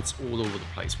now, it's all over the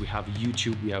place. We have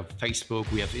YouTube, we have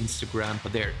Facebook, we have Instagram,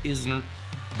 but there isn't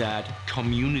that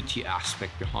community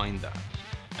aspect behind that.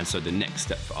 And so the next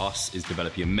step for us is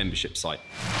developing a membership site.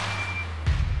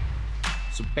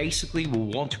 So basically, we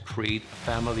want to create a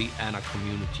family and a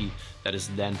community that is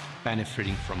then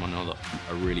benefiting from another.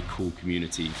 A really cool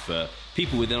community for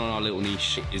people within our little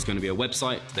niche is going to be a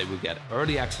website. They will get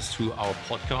early access to our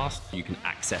podcast. You can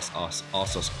access us,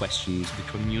 ask us questions. The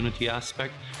community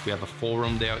aspect, we have a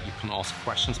forum there. You can ask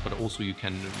questions, but also you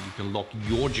can log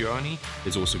your journey.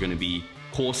 There's also going to be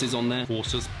courses on there.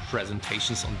 Courses,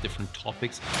 presentations on different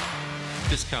topics.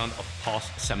 Discount of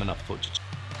past seminar footage.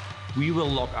 We will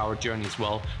log our journey as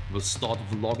well. We'll start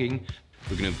vlogging.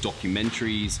 We're going to have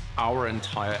documentaries. Our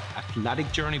entire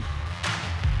athletic journey.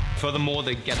 Furthermore,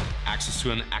 they get access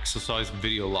to an exercise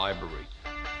video library.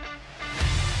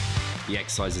 The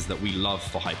exercises that we love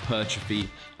for hypertrophy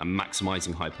and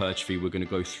maximizing hypertrophy, we're going to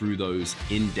go through those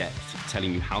in depth,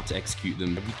 telling you how to execute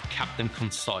them. We kept them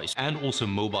concise and also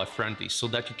mobile friendly so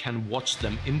that you can watch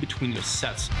them in between your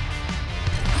sets.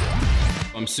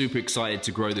 I'm super excited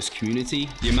to grow this community.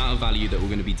 The amount of value that we're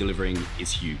going to be delivering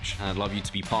is huge. And I'd love you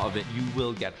to be part of it. You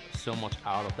will get so much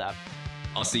out of that.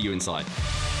 I'll see you inside.